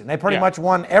preseason. They pretty much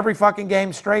won every fucking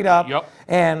game straight up. Yep.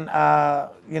 And,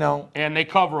 and they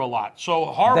cover a lot. So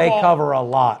Harbaugh. They cover a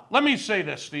lot. Let me say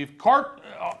this, Steve.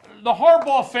 The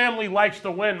Harbaugh family likes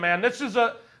to win, man. This is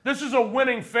a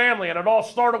winning family, and it all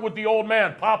started with the old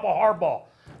man, Papa Harbaugh.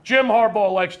 Jim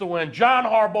Harbaugh likes to win. John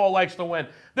Harbaugh likes to win.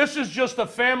 This is just a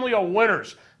family of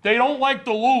winners. They don't like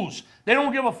to lose. They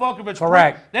don't give a fuck if it's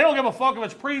correct. They don't give a fuck if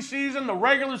it's preseason, the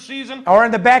regular season, or in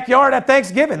the backyard at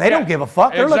Thanksgiving. They don't give a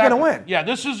fuck. They're looking to win. Yeah,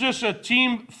 this is just a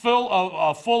team full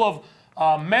of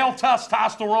male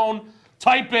testosterone,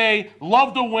 type A,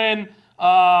 love to win.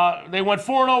 They went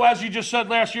 4-0, as you just said,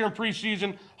 last year in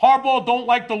preseason. Harbaugh don't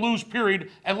like to lose,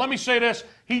 period. And let me say this,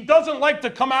 he doesn't like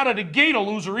to come out of the gate a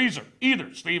loser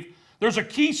either, Steve. There's a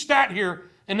key stat here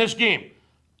in this game.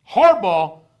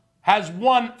 Harbaugh has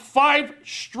won 5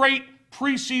 straight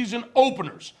preseason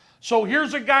openers. So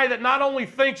here's a guy that not only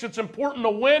thinks it's important to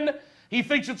win, he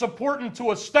thinks it's important to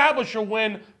establish a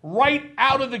win right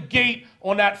out of the gate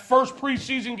on that first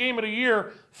preseason game of the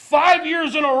year. 5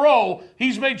 years in a row,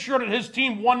 he's made sure that his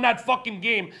team won that fucking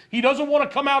game. He doesn't want to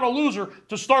come out a loser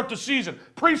to start the season.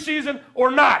 Preseason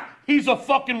or not, he's a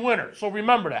fucking winner. So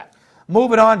remember that.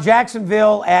 Moving on,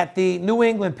 Jacksonville at the New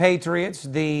England Patriots,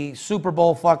 the Super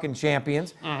Bowl fucking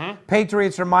champions.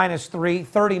 Patriots are -3,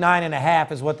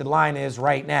 39.5 is what the line is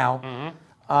right now.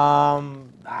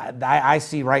 I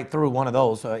see right through one of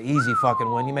those. Easy fucking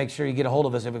win. You make sure you get a hold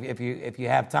of us if you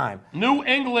have time. New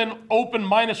England opened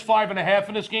 -5.5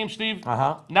 in this game, Steve.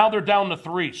 Now they're down to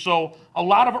 3. So a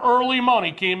lot of early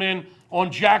money came in on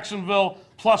Jacksonville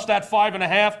plus that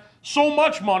 5.5. So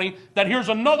much money that here's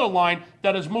another line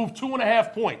that has moved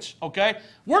 2.5 points, okay?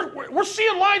 We're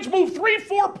seeing lines move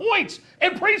 3-4 points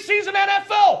in preseason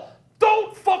NFL.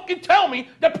 Don't fucking tell me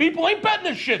that people ain't betting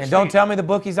this shit, And Steve. don't tell me the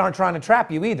bookies aren't trying to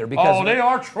trap you either. Because they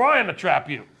are trying to trap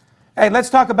you. Hey,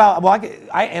 let's talk about, well,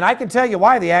 I can tell you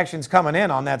why the action's coming in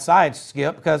on that side,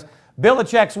 Skip, because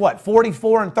Belichick's what,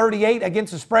 44-38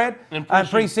 against the spread in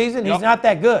preseason? Yep. He's not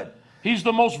that good. He's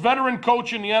the most veteran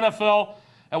coach in the NFL,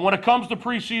 and when it comes to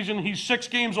preseason, he's 6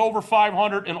 games over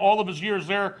 500 in all of his years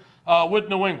there with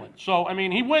New England. So, I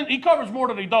mean, he covers more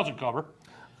than he doesn't cover.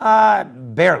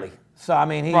 Barely. So, I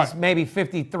mean, he's maybe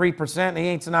 53%. He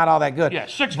ain't not all that good. Yeah,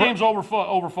 6 games over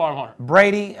 500.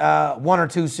 Brady, 1 or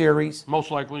 2 series. Most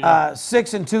likely. Yeah.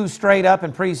 6-2 straight up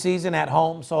in preseason at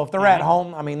home. So, if they're at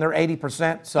home, I mean, they're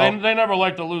 80%. So they never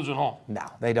like to lose at home. No,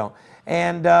 they don't.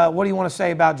 And what do you want to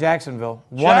say about Jacksonville?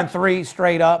 1-3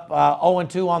 straight up,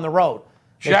 0-2 on the road.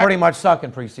 They pretty much suck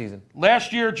in preseason.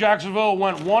 Last year, Jacksonville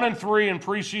went 1-3 in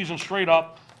preseason straight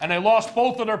up, and they lost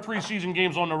both of their preseason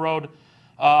games on the road.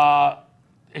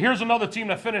 Here's another team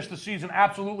that finished the season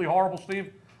absolutely horrible,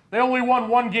 Steve. They only won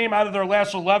 1 game out of their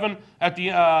last 11 at the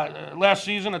last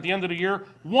season at the end of the year.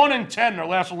 1-10 their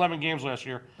last 11 games last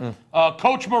year.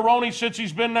 Coach Maroney, since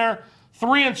he's been there,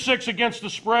 3-6 against the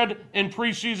spread in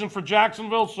preseason for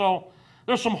Jacksonville. So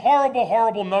there's some horrible,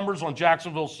 horrible numbers on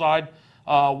Jacksonville's side.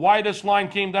 Why this line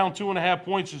came down 2.5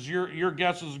 points is your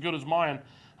guess is as good as mine.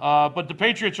 But the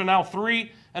Patriots are now 3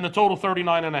 and a total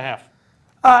 39.5.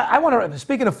 I want to,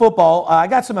 speaking of football, I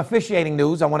got some officiating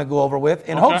news I want to go over with.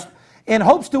 In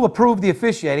hopes to approve the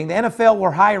officiating, the NFL will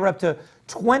hire up to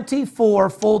 24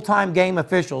 full-time game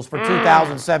officials for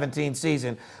 2017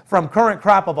 season from current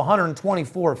crop of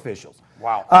 124 officials.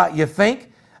 Wow. You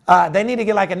think? They need to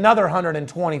get like another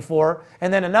 124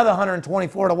 and then another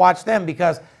 124 to watch them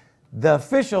because the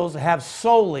officials have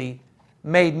solely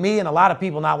made me and a lot of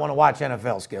people not want to watch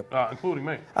NFL, Skip. Including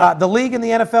me. The league and the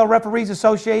NFL Referees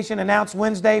Association announced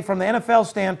Wednesday from the NFL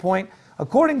standpoint,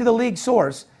 according to the league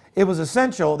source, it was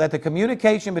essential that the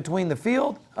communication between the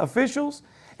field officials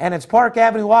and its Park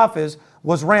Avenue office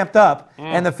was ramped up,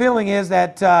 and the feeling is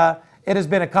that it has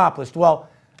been accomplished. Well,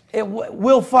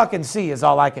 we'll fucking see is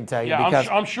all I can tell you. Yeah, because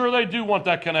I'm sure they do want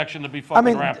that connection to be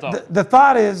fucking ramped up. The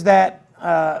thought is that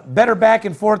better back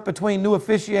and forth between new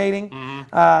officiating.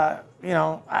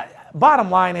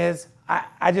 Bottom line is,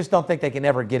 I just don't think they can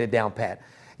ever get it down pat.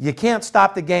 You can't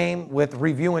stop the game with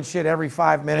reviewing shit every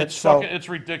 5 minutes. It's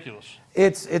ridiculous.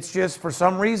 It's just, for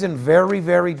some reason, very,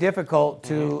 very difficult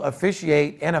to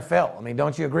officiate NFL. I mean,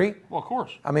 don't you agree? Well, of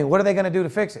course. I mean, what are they going to do to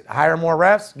fix it? Hire more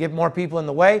refs? Give more people in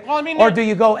the way? Well, I mean, or do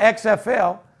you go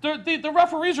XFL? The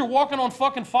referees are walking on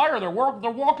fucking fire. They're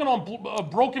walking on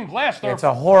broken glass. It's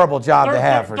a horrible job to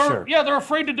have, for sure. Yeah, they're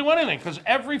afraid to do anything because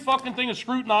every fucking thing is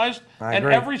scrutinized, and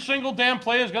every single damn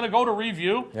play is going to go to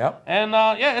review. Yep. And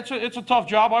it's a tough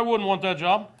job. I wouldn't want that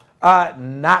job.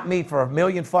 Not me for a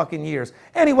million fucking years.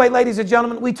 Anyway, ladies and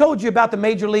gentlemen, we told you about the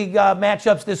Major League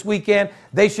matchups this weekend.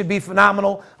 They should be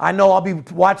phenomenal. I know I'll be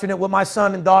watching it with my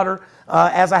son and daughter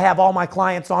as I have all my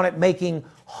clients on it, making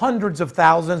hundreds of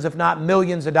thousands, if not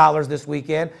millions of dollars this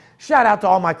weekend. Shout out to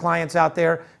all my clients out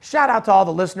there. Shout out to all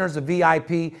the listeners of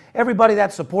VIP, everybody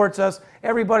that supports us,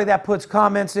 everybody that puts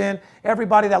comments in,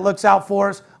 everybody that looks out for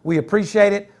us. We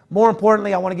appreciate it. More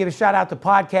importantly, I want to give a shout out to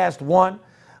Podcast One.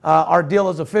 Our deal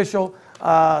is official.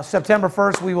 September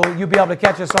 1st, you'll be able to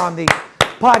catch us on the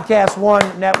Podcast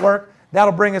One network.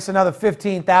 That'll bring us another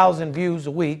 15,000 views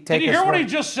a week. Did you hear what he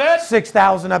just said?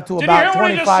 6,000 up to about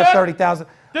 25, 30,000.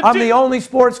 I'm the only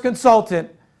sports consultant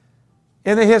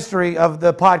in the history of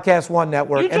the Podcast One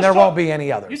network, and there won't be any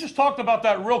others. You just talked about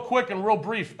that real quick and real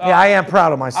brief. Yeah, I am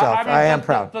proud of myself. I am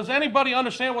proud. Does anybody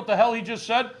understand what the hell he just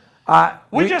said?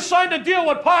 We just signed a deal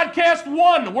with Podcast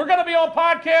One. We're going to be on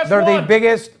Podcast One. They're the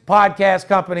biggest podcast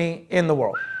company in the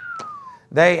world.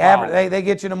 They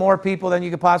get you to more people than you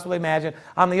could possibly imagine.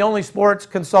 I'm the only sports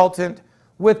consultant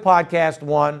with Podcast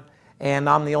One, and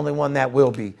I'm the only one that will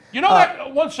be. You know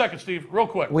that? 1 second, Steve, real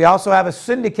quick. We also have a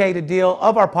syndicated deal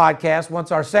of our podcast.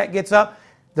 Once our set gets up,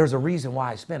 there's a reason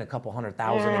why I spent a couple $100,000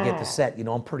 to get the set. You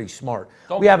know, I'm pretty smart.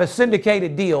 We have a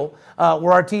syndicated deal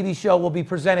where our TV show will be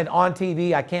presented on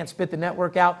TV. I can't spit the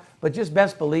network out, but just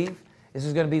best believe this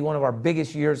is going to be one of our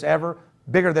biggest years ever,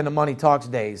 bigger than the Money Talks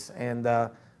days. And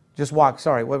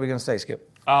sorry, what were we going to say,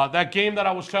 Skip? That game that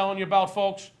I was telling you about,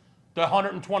 folks, the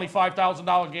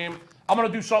 $125,000 game, I'm going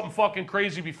to do something fucking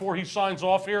crazy before he signs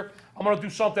off here. I'm going to do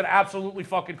something absolutely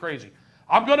fucking crazy.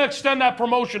 I'm going to extend that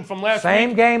promotion from last week.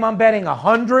 Same game I'm betting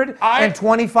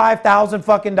 $125,000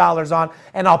 fucking dollars on,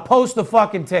 and I'll post the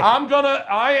fucking ticket.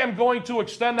 I am going to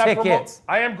extend that promotion.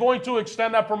 I am going to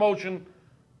extend that promotion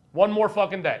one more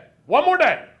fucking day. One more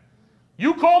day.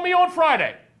 You call me on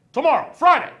Friday, tomorrow,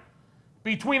 Friday,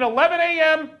 between 11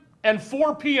 a.m. and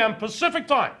 4 p.m. Pacific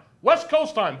time, West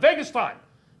Coast time, Vegas time.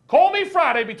 Call me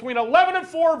Friday between 11 and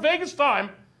 4 Vegas time,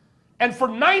 And for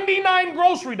 99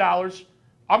 grocery dollars,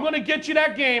 I'm going to get you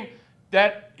that game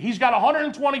that he's got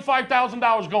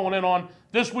 $125,000 going in on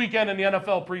this weekend in the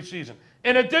NFL preseason.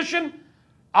 In addition,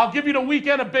 I'll give you the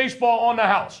weekend of baseball on the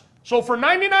house. So for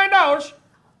 $99,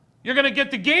 you're going to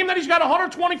get the game that he's got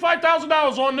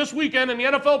 $125,000 on this weekend in the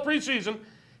NFL preseason,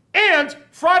 and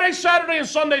Friday, Saturday, and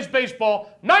Sunday's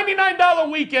baseball,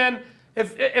 $99 weekend.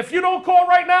 If you don't call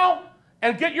right now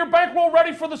and get your bankroll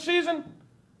ready for the season,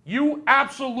 you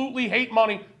absolutely hate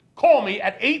money. Call me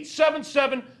at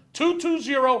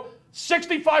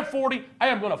 877-220-6540. I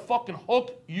am going to fucking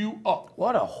hook you up.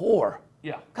 What a whore.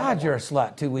 Yeah. God, you're a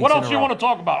slut 2 weeks What in else a do you row. want to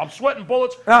talk about? I'm sweating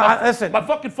bullets. Listen. My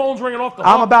fucking phone's ringing off the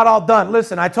hook. I'm about all done.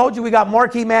 Listen, I told you we got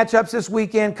marquee matchups this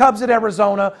weekend. Cubs at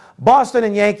Arizona, Boston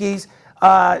and Yankees,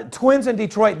 Twins and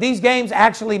Detroit. These games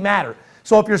actually matter.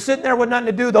 So if you're sitting there with nothing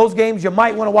to do, those games you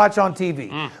might want to watch on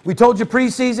TV. We told you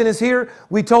preseason is here.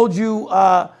 We told you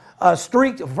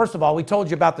streak. First of all, we told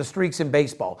you about the streaks in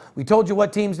baseball. We told you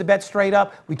what teams to bet straight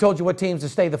up. We told you what teams to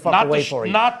stay the fuck away for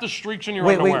you. Not the streaks in your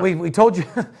underwear. We told you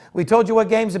we told you what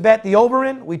games to bet the over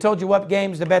in. We told you what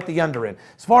games to bet the under in.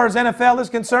 As far as NFL is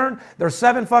concerned, there's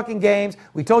 7 fucking games.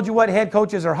 We told you what head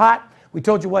coaches are hot. We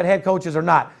told you what head coaches are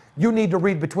not. You need to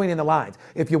read between the lines.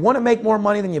 If you want to make more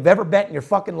money than you've ever bet in your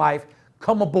fucking life,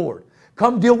 come aboard.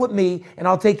 Come deal with me, and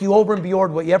I'll take you over and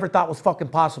beyond what you ever thought was fucking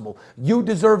possible. You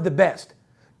deserve the best.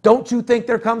 Don't you think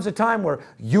there comes a time where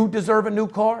you deserve a new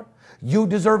car? You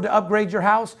deserve to upgrade your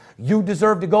house? You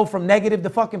deserve to go from negative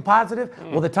to fucking positive?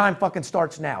 Well, the time fucking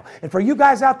starts now. And for you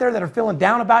guys out there that are feeling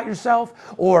down about yourself,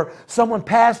 or someone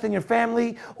passed in your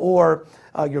family, or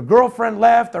your girlfriend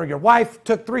left, or your wife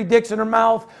took 3 dicks in her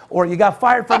mouth, or you got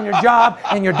fired from your job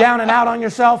and you're down and out on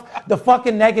yourself, the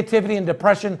fucking negativity and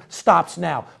depression stops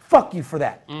now. Fuck you for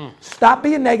that. Stop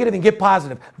being negative and get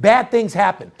positive. Bad things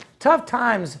happen. Tough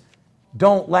times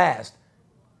don't last.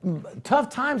 Tough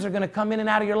times are going to come in and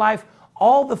out of your life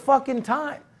all the fucking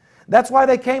time. That's why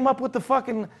they came up with the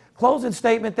fucking closing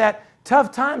statement that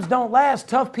tough times don't last,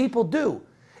 tough people do.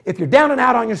 If you're down and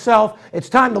out on yourself, it's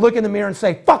time to look in the mirror and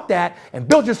say, fuck that, and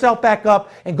build yourself back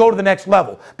up and go to the next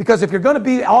level. Because if you're going to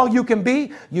be all you can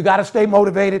be, you got to stay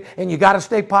motivated and you got to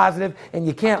stay positive, and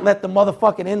you can't let the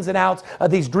motherfucking ins and outs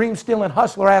of these dream-stealing,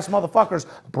 hustler-ass motherfuckers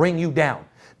bring you down.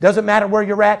 Doesn't matter where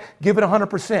you're at, give it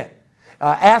 100%.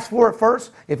 Ask for it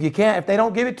first. If they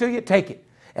don't give it to you, take it.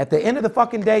 At the end of the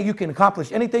fucking day, you can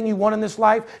accomplish anything you want in this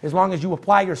life as long as you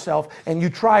apply yourself and you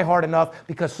try hard enough,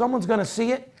 because someone's going to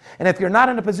see it. And if you're not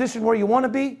in a position where you want to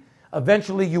be,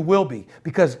 eventually you will be,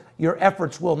 because your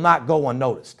efforts will not go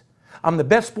unnoticed. I'm the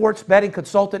best sports betting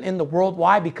consultant in the world.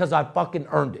 Why? Because I fucking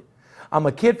earned it. I'm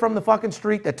a kid from the fucking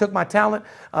street that took my talent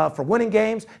for winning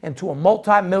games into a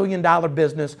multi-million-dollar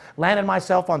business, landed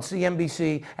myself on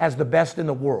CNBC as the best in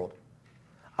the world.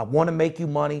 I want to make you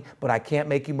money, but I can't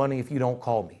make you money if you don't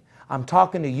call me. I'm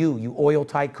talking to you, you oil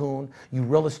tycoon, you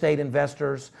real estate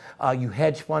investors, you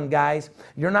hedge fund guys.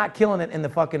 You're not killing it in the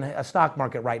fucking stock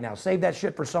market right now. Save that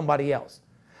shit for somebody else.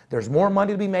 There's more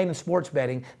money to be made in sports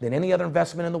betting than any other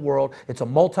investment in the world. It's a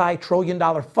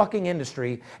multi-trillion-dollar fucking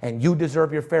industry, and you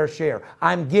deserve your fair share.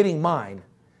 I'm getting mine.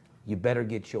 You better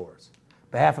get yours.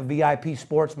 On behalf of VIP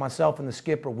Sports, myself and the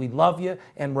skipper, we love you,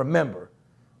 and remember,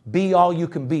 be all you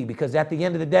can be, because at the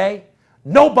end of the day,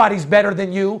 nobody's better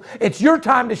than you. It's your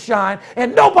time to shine,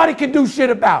 and nobody can do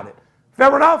shit about it.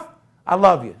 Fair enough? I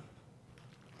love you.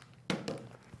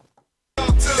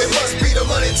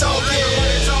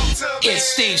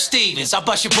 It's Steve Stevens, I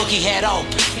bust your bookie head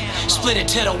open. Split it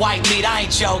to the white meat, I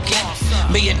ain't joking.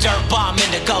 Me and Dirt Bomb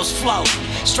in the Ghost float.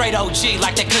 Straight OG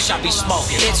like that kush I be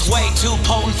smoking. It's way too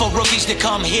potent for rookies to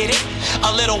come hit it.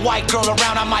 A little white girl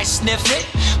around, I might sniff it.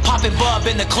 Poppin' bub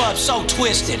in the club, so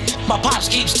twisted. My pops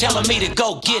keeps telling me to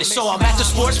go get it. So I'm at the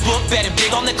sports book, betting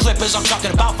big on the Clippers. I'm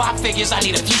talking about 5 figures, I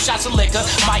need a few shots of liquor.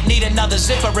 Might need another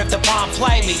zipper if the bomb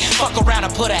play me. Fuck around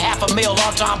and put $500,000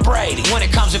 on Tom Brady. When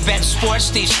it comes to betting sports,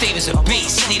 Steve Stevens a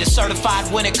beast. Need a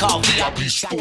certified winner called VIP Sports.